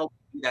Seattle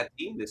will be that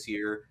team this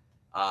year.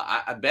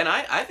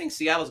 I think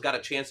Seattle's got a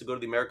chance to go to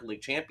the American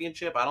League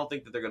Championship. I don't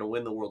think that they're going to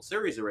win the World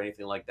Series or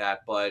anything like that,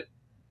 but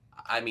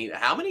I mean,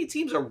 how many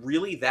teams are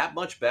really that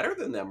much better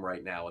than them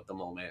right now at the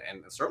moment?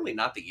 And certainly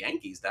not the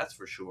Yankees, that's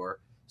for sure.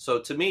 So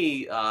to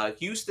me,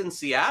 Houston,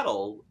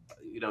 Seattle,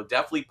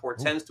 definitely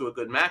portends to a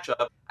good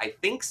matchup. I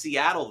think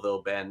Seattle,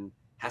 though, Ben,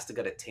 has to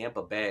go to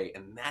Tampa Bay,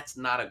 and that's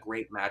not a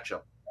great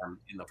matchup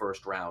in the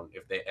first round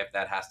if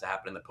that has to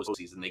happen in the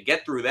postseason. They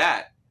get through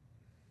that,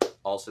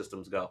 all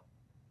systems go.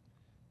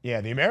 Yeah,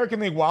 the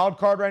American League wild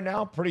card right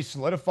now, pretty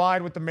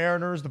solidified with the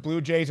Mariners, the Blue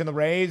Jays, and the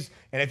Rays.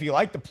 And if you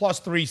like the plus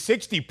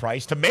 360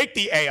 price to make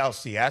the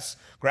ALCS,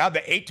 grab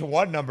the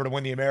 8-1 number to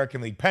win the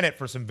American League pennant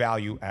for some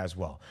value as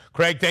well.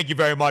 Craig, thank you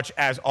very much,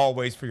 as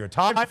always, for your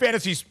time.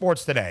 Fantasy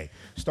Sports Today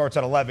starts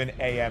at 11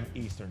 a.m.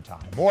 Eastern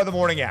Time. More the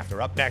morning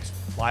after, up next,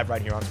 live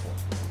right here on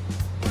Sports.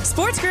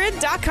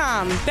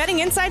 SportsGrid.com. Betting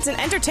insights and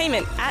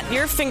entertainment at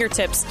your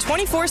fingertips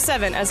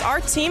 24/7 as our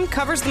team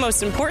covers the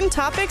most important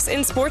topics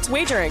in sports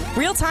wagering.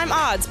 Real-time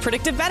odds,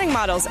 predictive betting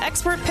models,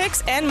 expert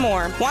picks, and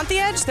more. Want the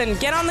edge? Then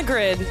get on the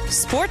grid.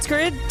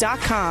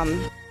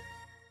 SportsGrid.com.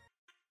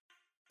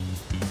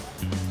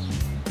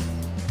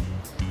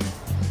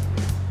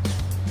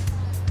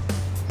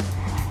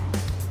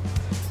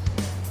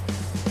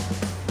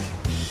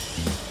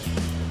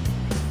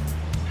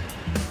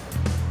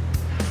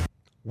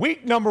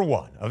 Week number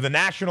 1 of the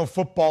National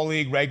Football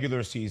League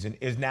regular season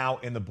is now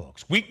in the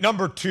books. Week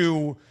number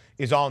 2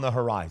 is on the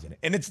horizon.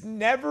 And it's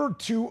never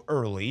too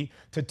early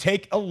to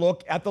take a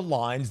look at the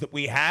lines that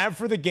we have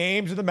for the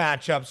games and the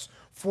matchups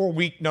for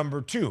week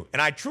number 2. And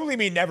I truly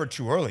mean never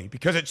too early,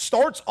 because it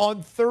starts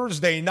on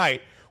Thursday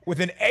night with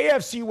an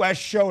AFC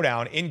West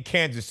showdown in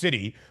Kansas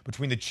City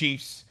between the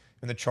Chiefs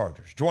and the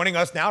Chargers. Joining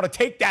us now to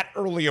take that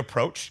early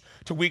approach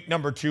to week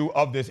number 2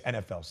 of this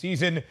NFL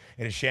season,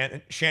 it is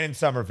Shannon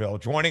Somerville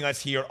joining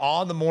us here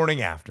on the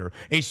morning after,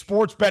 a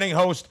sports betting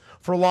host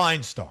for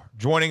Line Star,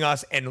 joining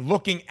us and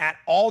looking at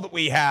all that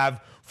we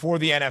have for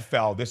the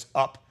NFL this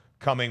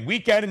upcoming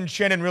weekend. And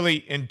Shannon, really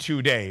in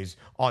 2 days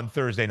on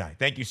Thursday night.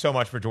 Thank you so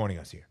much for joining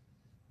us here.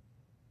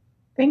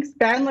 Thanks,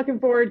 Ben. Looking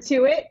forward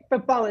to it.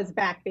 Football is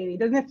back, baby.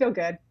 Doesn't it feel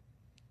good?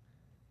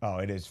 Oh,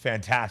 it is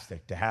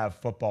fantastic to have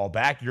football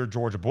back. Your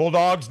Georgia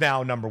Bulldogs,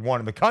 now number 1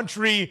 in the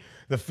country,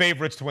 the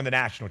favorites to win the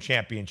national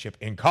championship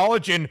in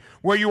college, and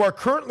where you are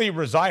currently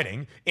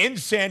residing in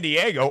San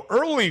Diego.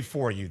 Early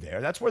for you there.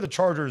 That's where the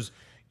Chargers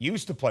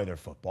used to play their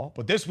football.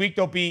 But this week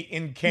they'll be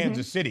in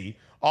Kansas City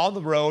on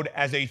the road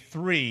as a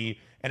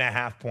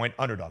 3.5-point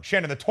underdog.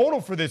 Shannon, the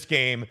total for this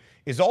game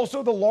is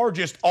also the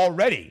largest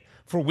already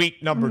for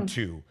week number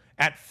 2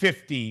 at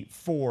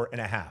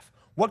 54.5.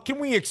 What can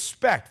we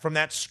expect from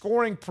that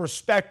scoring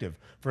perspective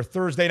for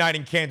Thursday night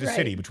in Kansas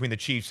City between the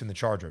Chiefs and the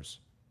Chargers?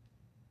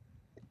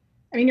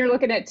 I mean, you're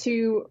looking at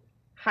two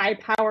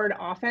high-powered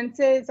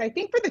offenses. I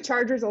think for the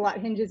Chargers, a lot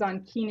hinges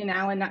on Keenan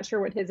Allen. Not sure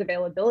what his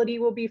availability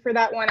will be for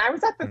that one. I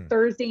was at the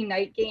Thursday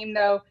night game,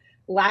 though,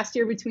 last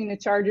year between the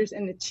Chargers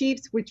and the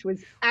Chiefs, which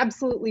was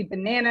absolutely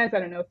bananas. I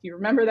don't know if you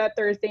remember that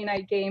Thursday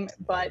night game,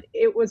 but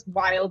it was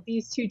wild.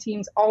 These two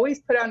teams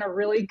always put on a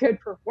really good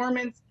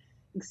performance.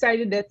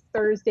 Excited that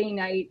Thursday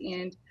night,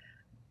 and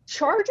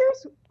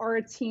Chargers are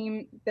a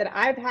team that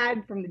I've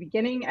had from the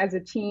beginning as a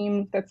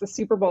team that's a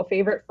Super Bowl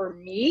favorite for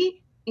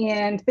me.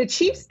 And the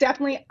Chiefs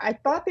definitely, I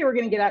thought they were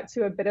going to get out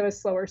to a bit of a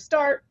slower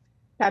start.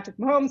 Patrick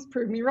Mahomes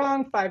proved me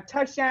wrong, 5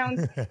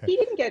 touchdowns. He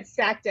didn't get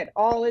sacked at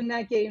all in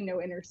that game, no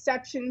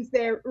interceptions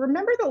there.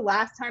 Remember the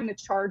last time the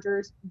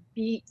Chargers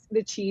beat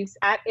the Chiefs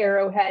at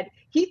Arrowhead?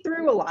 He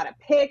threw a lot of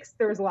picks.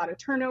 There was a lot of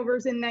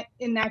turnovers in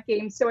that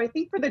game. So I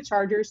think for the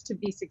Chargers to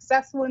be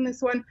successful in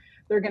this one,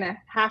 they're going to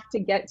have to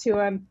get to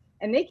him,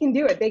 and they can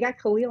do it. They got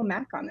Khalil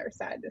Mack on their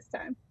side this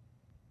time.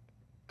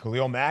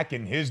 Khalil Mack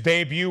in his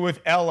debut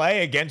with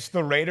LA against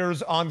the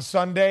Raiders on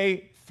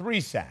Sunday,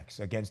 3 sacks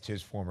against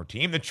his former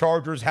team. The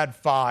Chargers had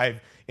 5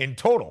 in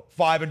total.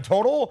 5 in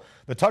total.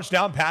 The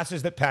touchdown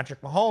passes that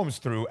Patrick Mahomes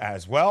threw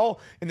as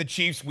well in the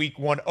Chiefs' Week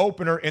 1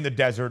 opener in the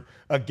desert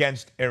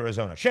against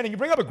Arizona. Shannon, you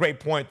bring up a great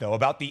point, though,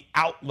 about the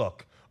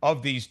outlook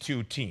of these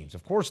two teams.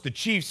 Of course, the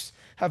Chiefs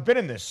have been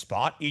in this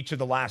spot each of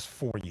the last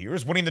 4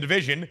 years, winning the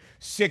division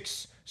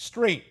 6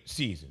 straight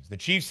seasons. The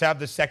Chiefs have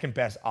the second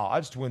best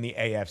odds to win the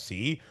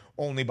AFC,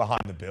 only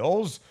behind the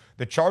Bills.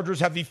 The Chargers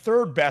have the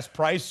third best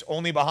price,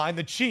 only behind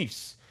the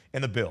Chiefs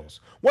and the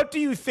Bills. What do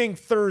you think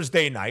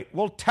Thursday night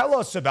will tell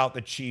us about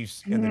the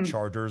Chiefs and the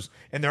Chargers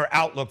and their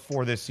outlook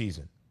for this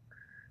season?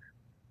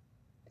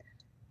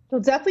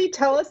 It'll definitely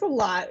tell us a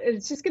lot.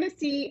 It's just going to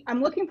see,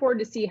 I'm looking forward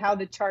to see how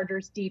the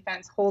Chargers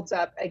defense holds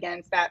up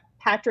against that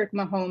Patrick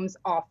Mahomes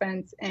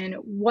offense and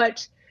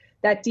what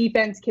that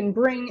defense can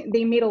bring.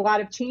 They made a lot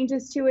of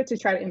changes to it to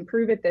try to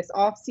improve it this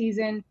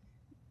offseason.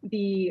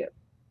 The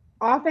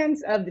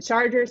offense of the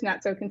Chargers,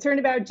 not so concerned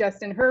about.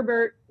 Justin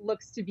Herbert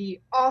looks to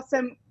be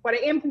awesome. What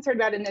I am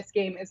concerned about in this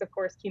game is, of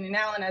course, Keenan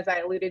Allen, as I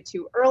alluded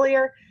to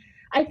earlier.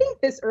 I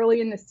think this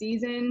early in the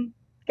season,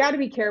 got to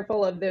be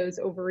careful of those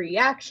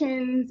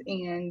overreactions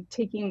and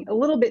taking a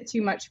little bit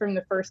too much from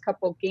the first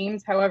couple of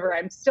games. However,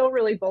 I'm still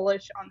really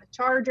bullish on the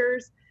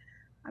Chargers.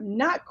 I'm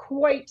not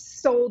quite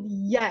sold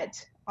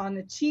yet on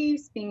the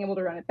Chiefs being able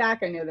to run it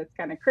back. I know that's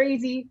kind of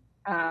crazy.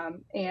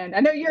 And I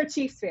know you're a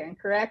Chiefs fan,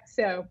 correct?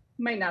 So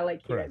you might not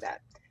like hearing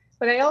that.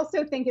 But I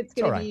also think it's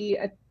going to be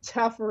a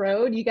tough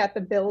road. You got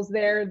the Bills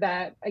there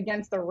that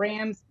against the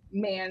Rams,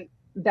 man,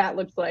 that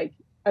looks like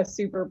a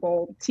Super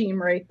Bowl team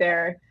right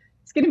there.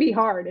 It's going to be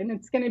hard, and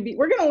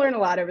we're going to learn a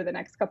lot over the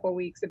next couple of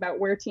weeks about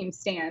where teams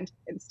stand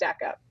and stack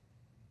up.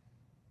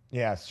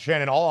 Yes,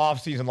 Shannon, all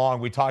offseason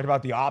long, we talked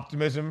about the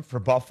optimism for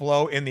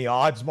Buffalo in the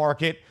odds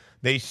market.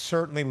 They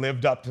certainly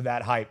lived up to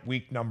that hype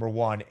week number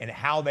 1 and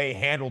how they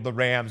handled the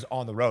Rams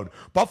on the road.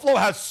 Buffalo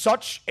has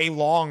such a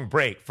long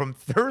break from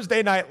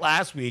Thursday night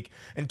last week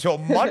until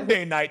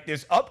Monday night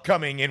this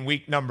upcoming in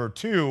week number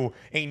 2,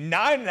 a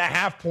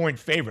 9.5-point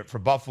favorite for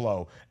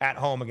Buffalo at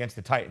home against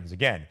the Titans.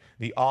 Again,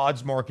 the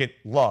odds market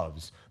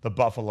loves the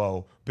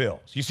Buffalo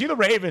Bills. You see the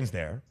Ravens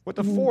there with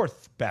the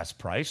 4th best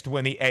price to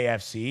win the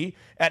AFC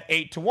at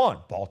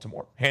 8-1.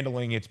 Baltimore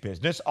handling its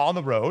business on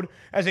the road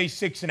as a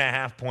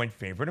 6.5-point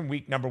favorite in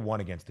week number 1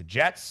 against the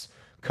Jets,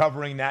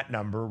 covering that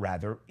number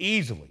rather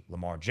easily.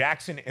 Lamar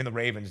Jackson and the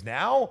Ravens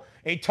now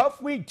a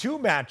tough week 2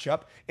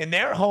 matchup in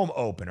their home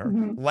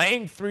opener,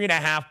 laying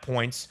 3.5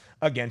 points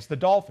against the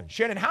Dolphins.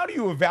 Shannon, how do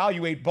you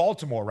evaluate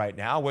Baltimore right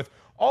now with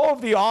all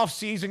of the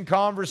offseason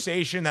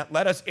conversation that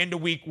led us into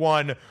week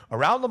 1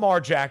 around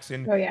Lamar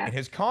Jackson and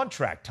his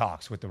contract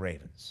talks with the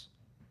Ravens?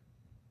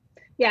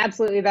 Yeah,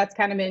 absolutely. That's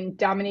kind of been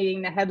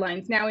dominating the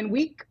headlines. Now, in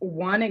week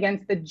 1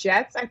 against the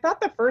Jets, I thought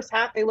the first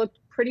half they looked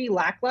pretty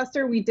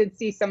lackluster. We did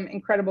see some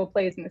incredible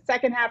plays in the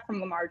second half from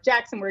Lamar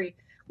Jackson where he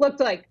looked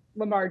like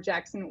Lamar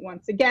Jackson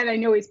once again. I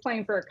know he's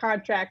playing for a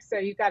contract, so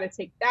you got to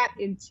take that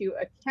into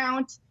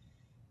account.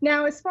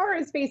 Now, as far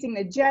as facing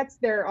the Jets,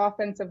 their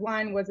offensive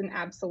line was an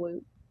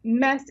absolute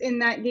mess in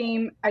that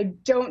game. I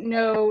don't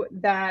know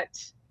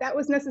that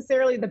was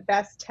necessarily the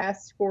best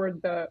test for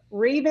the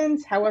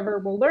Ravens. However,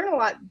 we'll learn a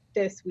lot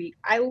this week.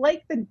 I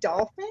like the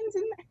Dolphins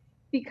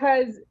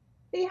because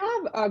they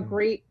have a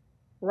great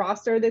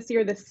roster this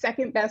year, the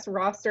second best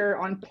roster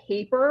on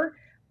paper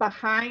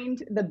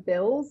behind the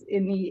Bills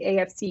in the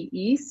AFC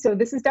East. So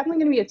this is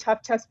definitely going to be a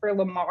tough test for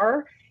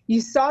Lamar. You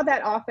saw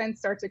that offense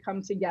start to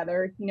come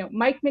together.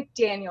 Mike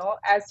McDaniel,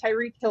 as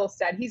Tyreek Hill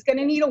said, he's going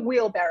to need a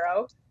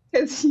wheelbarrow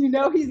because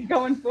he's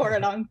going for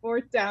it on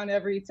fourth down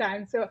every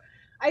time. So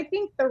I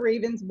think the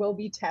Ravens will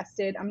be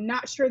tested. I'm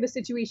not sure the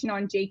situation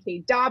on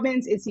J.K.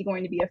 Dobbins. Is he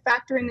going to be a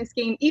factor in this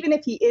game? Even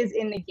if he is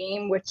in the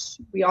game, which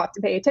we ought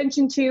to pay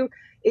attention to,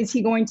 is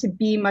he going to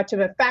be much of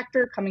a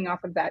factor coming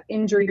off of that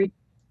injury?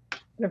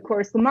 And of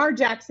course, Lamar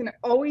Jackson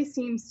always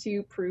seems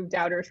to prove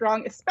doubters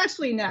wrong,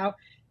 especially now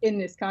in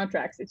this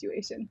contract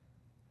situation.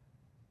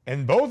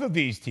 And both of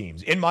these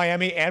teams in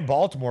Miami and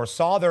Baltimore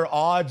saw their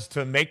odds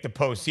to make the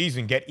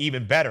postseason get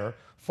even better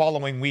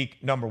following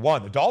week number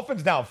 1. The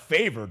Dolphins now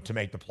favored to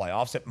make the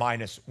playoffs at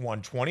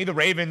 -120. The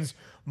Ravens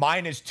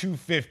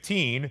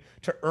 -215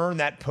 to earn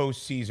that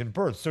postseason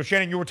berth. So,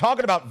 Shannon, you were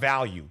talking about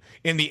value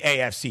in the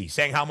AFC,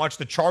 saying how much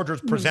the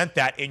Chargers present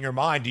that in your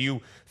mind. Do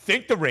you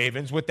think the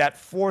Ravens, with that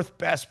fourth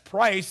best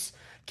price,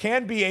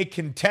 can be a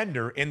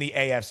contender in the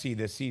AFC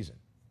this season?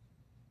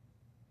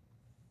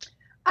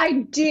 I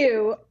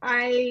do.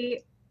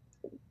 I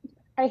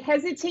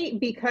hesitate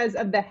because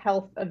of the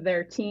health of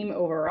their team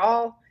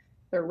overall,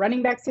 their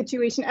running back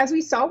situation. As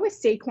we saw with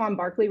Saquon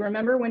Barkley,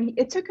 remember when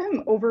it took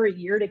him over a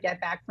year to get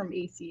back from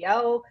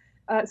ACL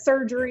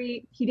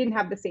surgery, he didn't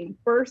have the same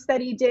burst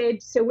that he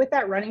did. So with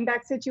that running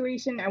back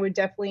situation, I would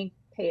definitely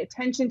pay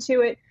attention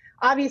to it.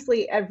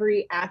 Obviously,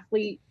 every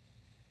athlete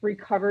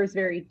recovers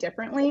very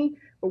differently,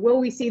 but will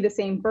we see the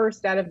same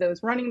burst out of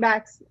those running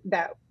backs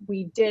that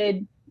we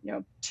did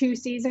 2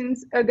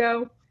 seasons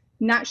ago?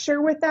 Not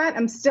sure with that.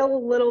 I'm still a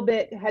little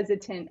bit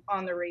hesitant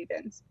on the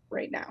Ravens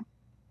right now.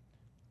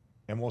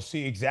 And we'll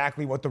see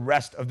exactly what the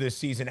rest of this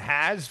season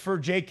has for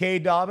J.K.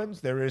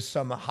 Dobbins. There is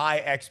some high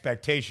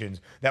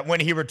expectations that when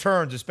he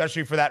returns,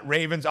 especially for that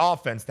Ravens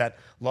offense that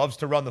loves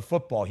to run the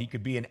football, he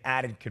could be an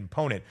added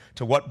component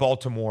to what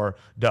Baltimore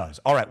does.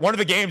 All right, one of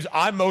the games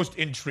I'm most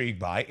intrigued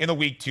by in the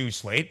Week 2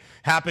 slate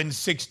happens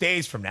 6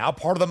 days from now,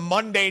 part of the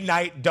Monday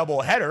night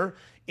doubleheader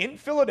in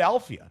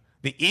Philadelphia.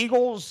 The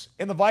Eagles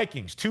and the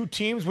Vikings, 2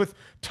 teams with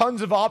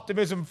tons of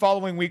optimism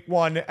following Week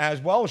 1 as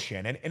well,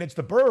 Shannon. And it's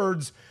the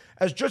Birds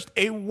as just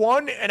a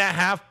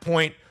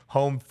 1.5-point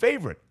home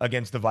favorite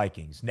against the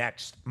Vikings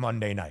next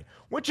Monday night.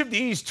 Which of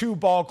these 2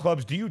 ball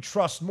clubs do you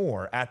trust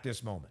more at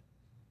this moment?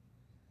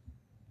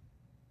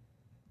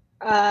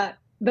 The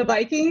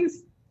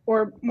Vikings,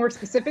 or more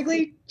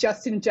specifically,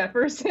 Justin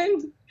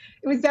Jefferson.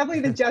 It was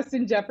definitely the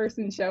Justin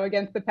Jefferson show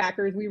against the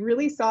Packers. We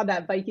really saw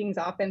that Vikings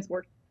offense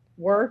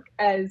work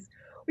as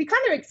we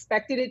kind of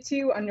expected it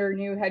to under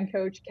new head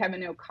coach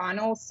Kevin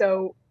O'Connell.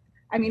 So,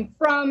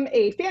 from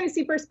a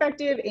fantasy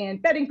perspective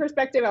and betting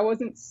perspective, I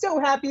wasn't so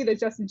happy that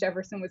Justin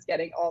Jefferson was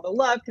getting all the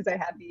love because I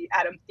had the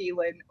Adam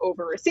Thielen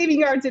over receiving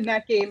yards in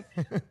that game.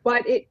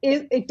 But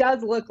it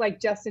does look like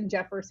Justin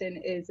Jefferson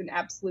is an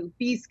absolute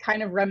beast,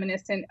 kind of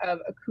reminiscent of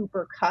a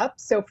Cooper Kupp.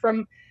 So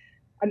from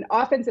an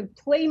offensive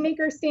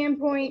playmaker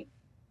standpoint,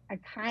 I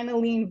kind of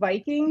lean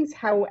Vikings.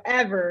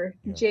 However,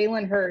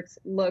 Jalen Hurts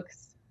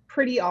looks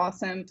pretty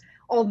awesome.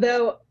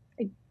 Although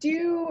I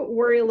do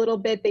worry a little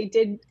bit. They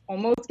did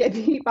almost get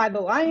beat by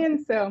the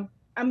Lions. So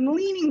I'm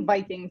leaning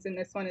Vikings in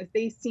this one as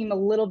they seem a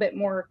little bit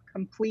more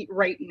complete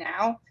right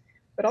now.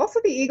 But also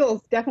the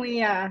Eagles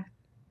definitely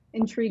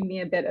intrigue me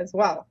a bit as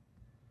well.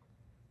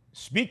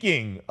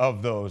 Speaking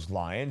of those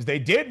Lions, they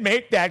did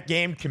make that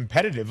game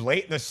competitive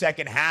late in the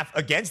second half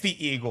against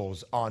the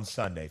Eagles on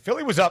Sunday.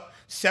 Philly was up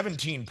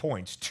 17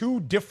 points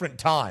 2 different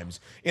times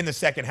in the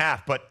second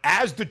half. But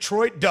as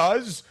Detroit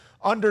does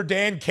under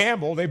Dan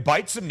Campbell, they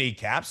bite some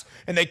kneecaps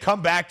and they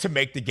come back to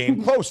make the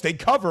game close. They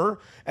cover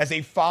as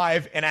a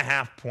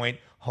 5.5-point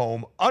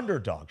home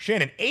underdog.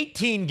 Shannon,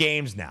 18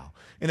 games now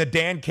in the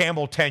Dan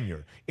Campbell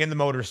tenure in the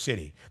Motor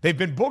City. They've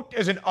been booked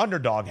as an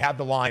underdog, have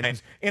the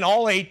Lions, in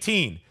all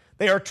 18.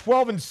 They are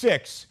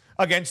 12-6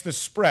 against the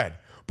spread.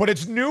 But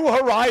it's new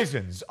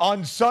horizons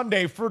on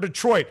Sunday for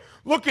Detroit.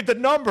 Look at the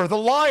number. The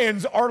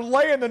Lions are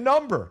laying the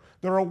number.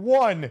 They're a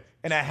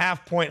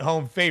 1.5-point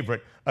home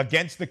favorite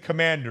against the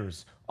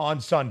Commanders on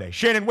Sunday.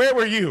 Shannon, where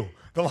were you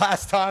the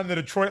last time the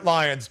Detroit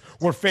Lions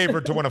were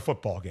favored to win a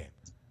football game?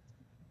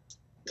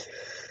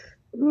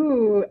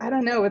 Ooh, I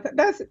don't know.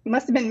 That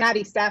must have been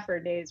Matty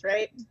Stafford days,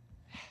 right?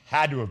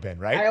 Had to have been,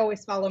 right? I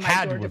always follow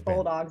my Georgia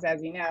Bulldogs,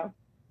 as you know.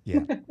 Yeah.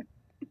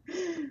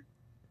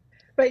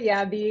 But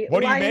yeah,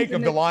 what do you make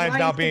of the Lions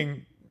now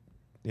being?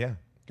 Yeah,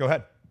 go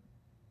ahead.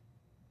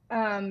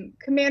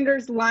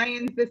 Commanders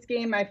Lions, this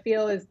game I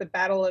feel is the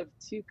battle of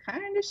 2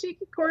 kind of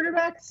shaky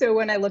quarterbacks. So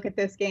when I look at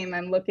this game,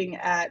 I'm looking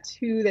at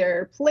who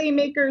their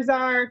playmakers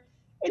are.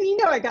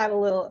 And I got a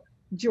little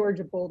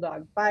Georgia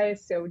Bulldog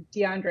bias. So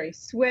DeAndre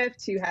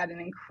Swift, who had an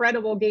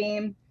incredible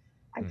game.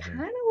 I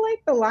kind of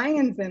like the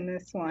Lions in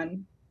this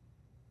one.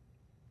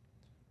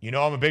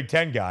 I'm a Big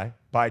Ten guy.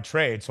 by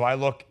trade. So I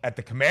look at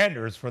the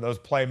Commanders for those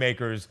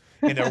playmakers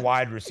in their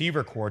wide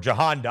receiver core.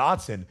 Jahan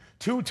Dotson,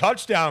 2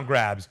 touchdown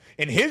grabs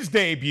in his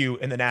debut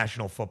in the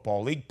National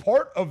Football League.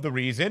 Part of the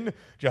reason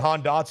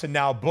Jahan Dotson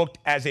now booked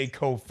as a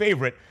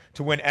co-favorite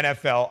to win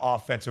NFL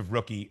Offensive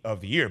Rookie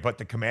of the Year. But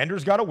the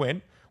Commanders got a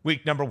win.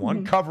 Week number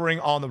 1, covering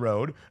on the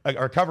road,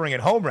 or covering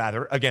at home,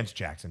 rather, against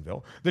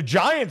Jacksonville. The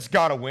Giants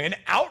got a win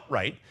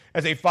outright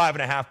as a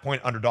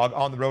 5.5-point underdog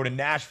on the road in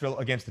Nashville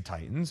against the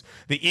Titans.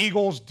 The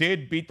Eagles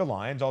did beat the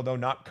Lions, although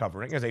not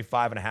covering, as a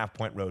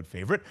 5.5-point road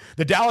favorite.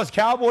 The Dallas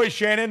Cowboys,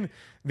 Shannon,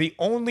 the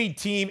only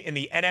team in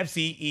the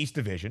NFC East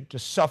division to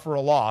suffer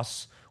a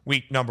loss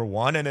week number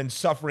 1, and then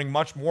suffering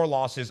much more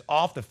losses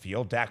off the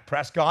field. Dak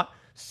Prescott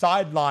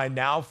sidelined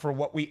now for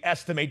what we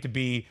estimate to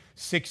be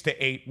 6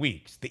 to 8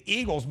 weeks. The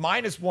Eagles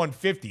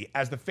 -150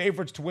 as the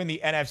favorites to win the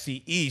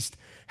NFC East.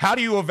 How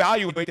do you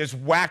evaluate this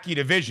wacky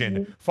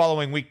division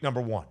following week number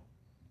 1?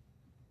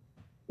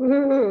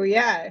 Ooh,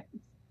 yeah.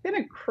 It's been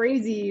a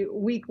crazy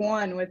week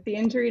 1 with the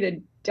injury to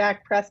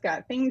Dak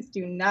Prescott. Things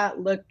do not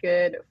look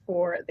good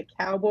for the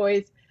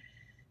Cowboys.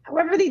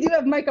 However, they do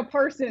have Micah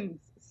Parsons.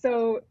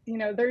 So,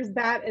 there's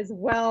that as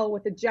well.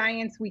 With the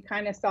Giants, we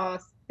kind of saw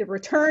the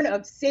return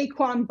of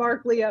Saquon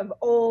Barkley of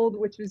old,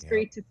 which was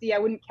great to see. I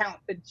wouldn't count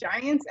the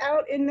Giants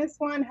out in this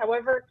one.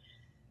 However,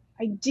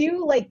 I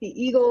do like the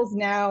Eagles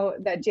now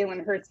that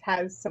Jalen Hurts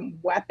has some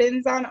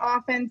weapons on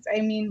offense.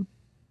 I mean,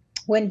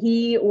 when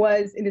he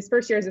was in his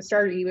first year as a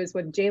starter, he was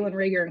with Jalen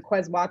Reagor and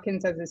Quez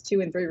Watkins as his 2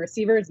 and 3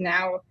 receivers.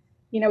 Now,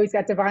 he's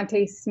got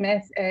Devontae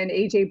Smith and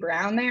A.J.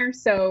 Brown there.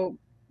 So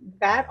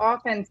that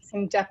offense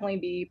can definitely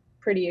be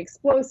pretty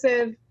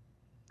explosive.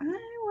 I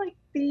like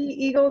the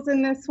Eagles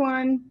in this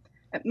one.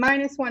 At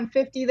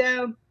 -150,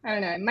 though, I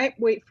don't know. I might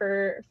wait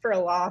for a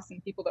loss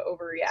and people to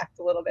overreact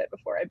a little bit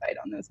before I bite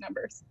on those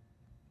numbers.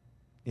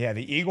 Yeah,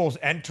 the Eagles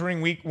entering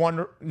week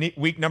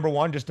number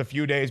 1 just a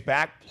few days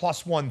back,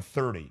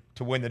 +130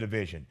 to win the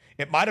division.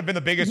 It might have been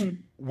the biggest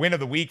win of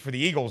the week for the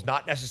Eagles,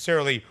 not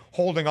necessarily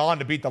holding on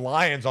to beat the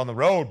Lions on the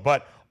road,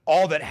 but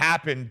all that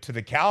happened to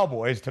the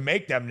Cowboys to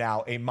make them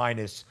now a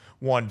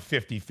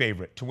 -150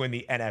 favorite to win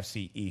the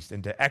NFC East.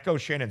 And to echo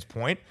Shannon's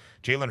point,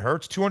 Jalen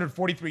Hurts,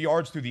 243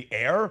 yards through the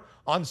air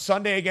on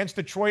Sunday against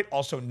Detroit,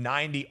 also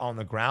 90 on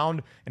the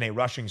ground in a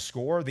rushing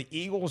score. The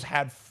Eagles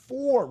had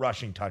 4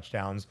 rushing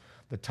touchdowns,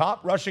 the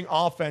top rushing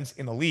offense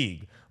in the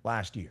league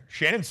last year.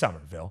 Shannon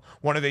Somerville,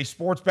 one of the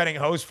sports betting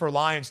hosts for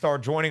Lion Star,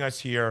 joining us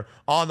here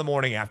on the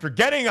morning after,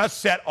 getting us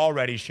set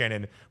already,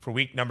 Shannon, for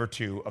week number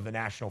 2 of the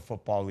National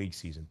Football League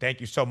season. Thank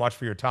you so much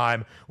for your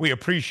time. We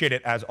appreciate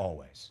it as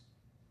always.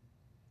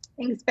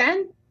 Thanks,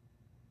 Ben.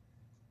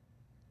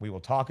 We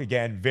will talk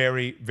again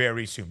very,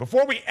 very soon.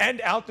 Before we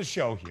end out the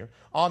show here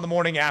on the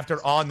morning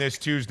after on this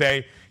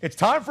Tuesday, it's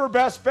time for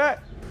Best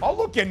Bet. I'll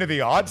look into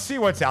the odds, see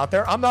what's out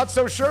there. I'm not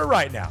so sure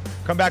right now.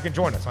 Come back and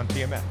join us on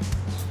TMN.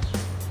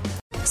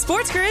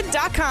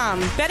 SportsGrid.com.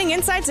 Betting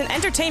insights and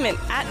entertainment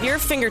at your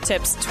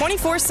fingertips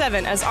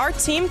 24/7 as our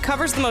team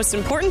covers the most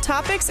important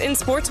topics in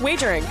sports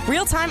wagering.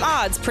 Real-time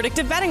odds,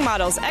 predictive betting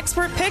models,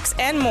 expert picks,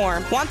 and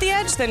more. Want the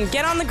edge? Then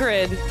get on the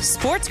grid.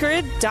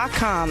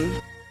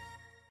 SportsGrid.com.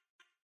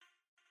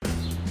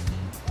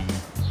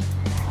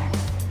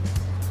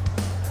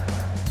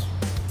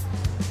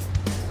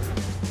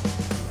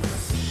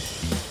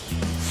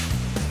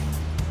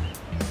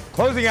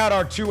 Closing out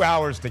our 2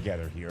 hours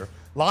together here,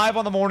 live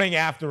on the morning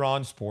after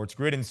on Sports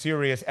Grid and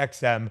Sirius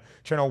XM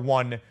channel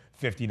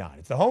 159.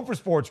 It's the home for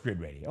Sports Grid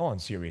Radio on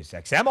Sirius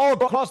XM, all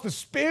across the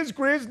Spiz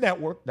Grizz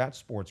network. That's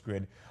Sports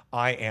Grid.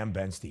 I am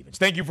Ben Stevens.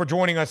 Thank you for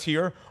joining us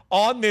here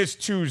on this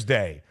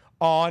Tuesday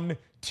on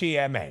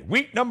TMA.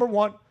 Week number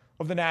 1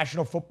 of the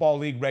National Football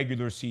League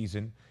regular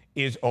season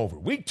is over.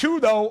 Week 2,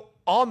 though,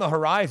 on the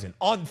horizon.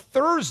 On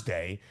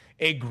Thursday,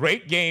 a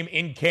great game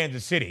in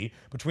Kansas City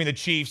between the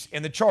Chiefs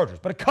and the Chargers,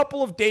 but a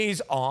couple of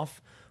days off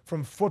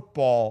from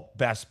football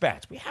best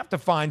bets. We have to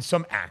find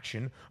some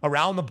action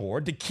around the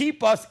board to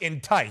keep us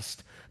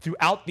enticed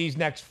throughout these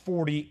next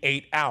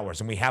 48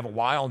 hours. And we have a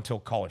while until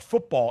college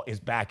football is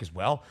back as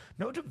well.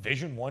 No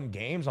Division I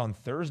games on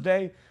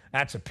Thursday.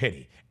 That's a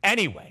pity.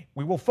 Anyway,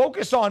 we will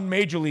focus on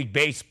Major League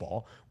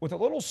Baseball with a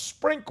little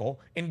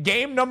sprinkle in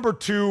game number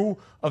 2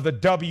 of the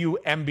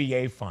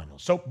WNBA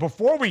Finals. So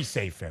before we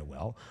say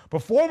farewell,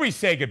 before we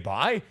say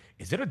goodbye,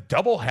 is it a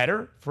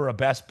doubleheader for a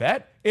best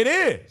bet? It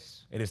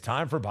is. It is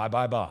time for Bye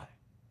Bye Bye.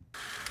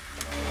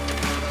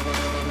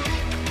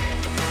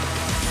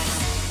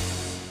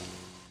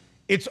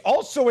 It's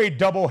also a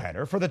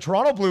doubleheader for the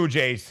Toronto Blue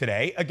Jays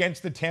today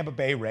against the Tampa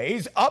Bay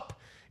Rays up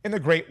in the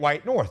Great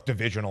White North.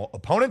 Divisional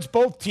opponents.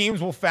 Both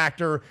teams will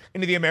factor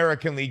into the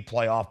American League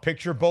playoff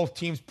picture. Both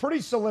teams pretty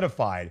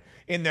solidified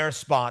in their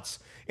spots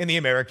in the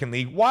American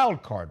League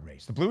wildcard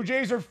race. The Blue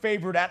Jays are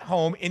favored at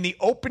home in the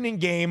opening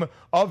game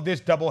of this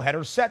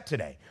doubleheader set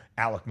today.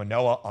 Alek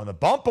Manoah on the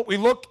bump, but we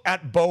look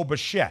at Bo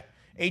Bichette.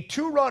 A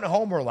 2-run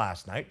homer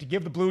last night to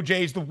give the Blue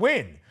Jays the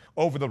win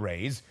over the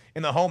Rays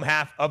in the home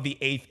half of the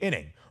 8th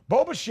inning.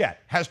 Bo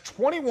Bichette has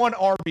 21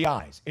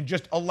 RBIs in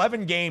just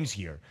 11 games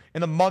here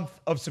in the month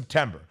of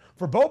September.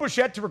 For Bo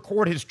Bichette to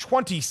record his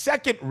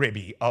 22nd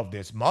ribby of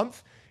this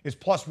month is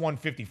plus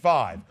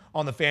 155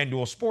 on the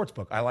FanDuel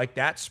Sportsbook. I like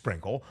that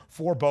sprinkle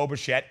for Bo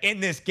Bichette in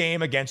this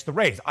game against the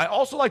Rays. I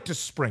also like to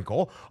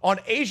sprinkle on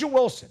A'ja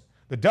Wilson,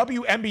 the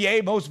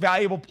WNBA Most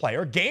Valuable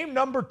Player, game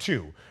number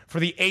 2 for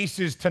the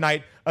Aces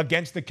tonight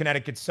against the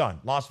Connecticut Sun.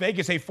 Las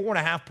Vegas, a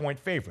 4.5-point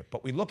favorite.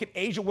 But we look at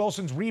A'ja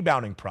Wilson's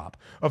rebounding prop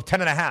of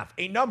 10.5,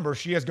 a number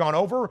she has gone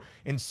over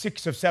in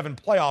 6 of 7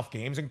 playoff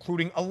games,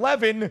 including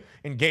 11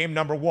 in game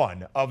number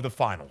 1 of the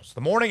finals.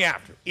 The morning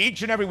after,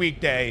 each and every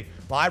weekday,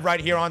 live right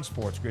here on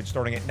Sports Grid,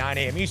 starting at 9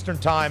 a.m. Eastern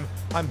Time.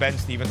 I'm Ben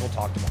Stevens. We'll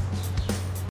talk tomorrow.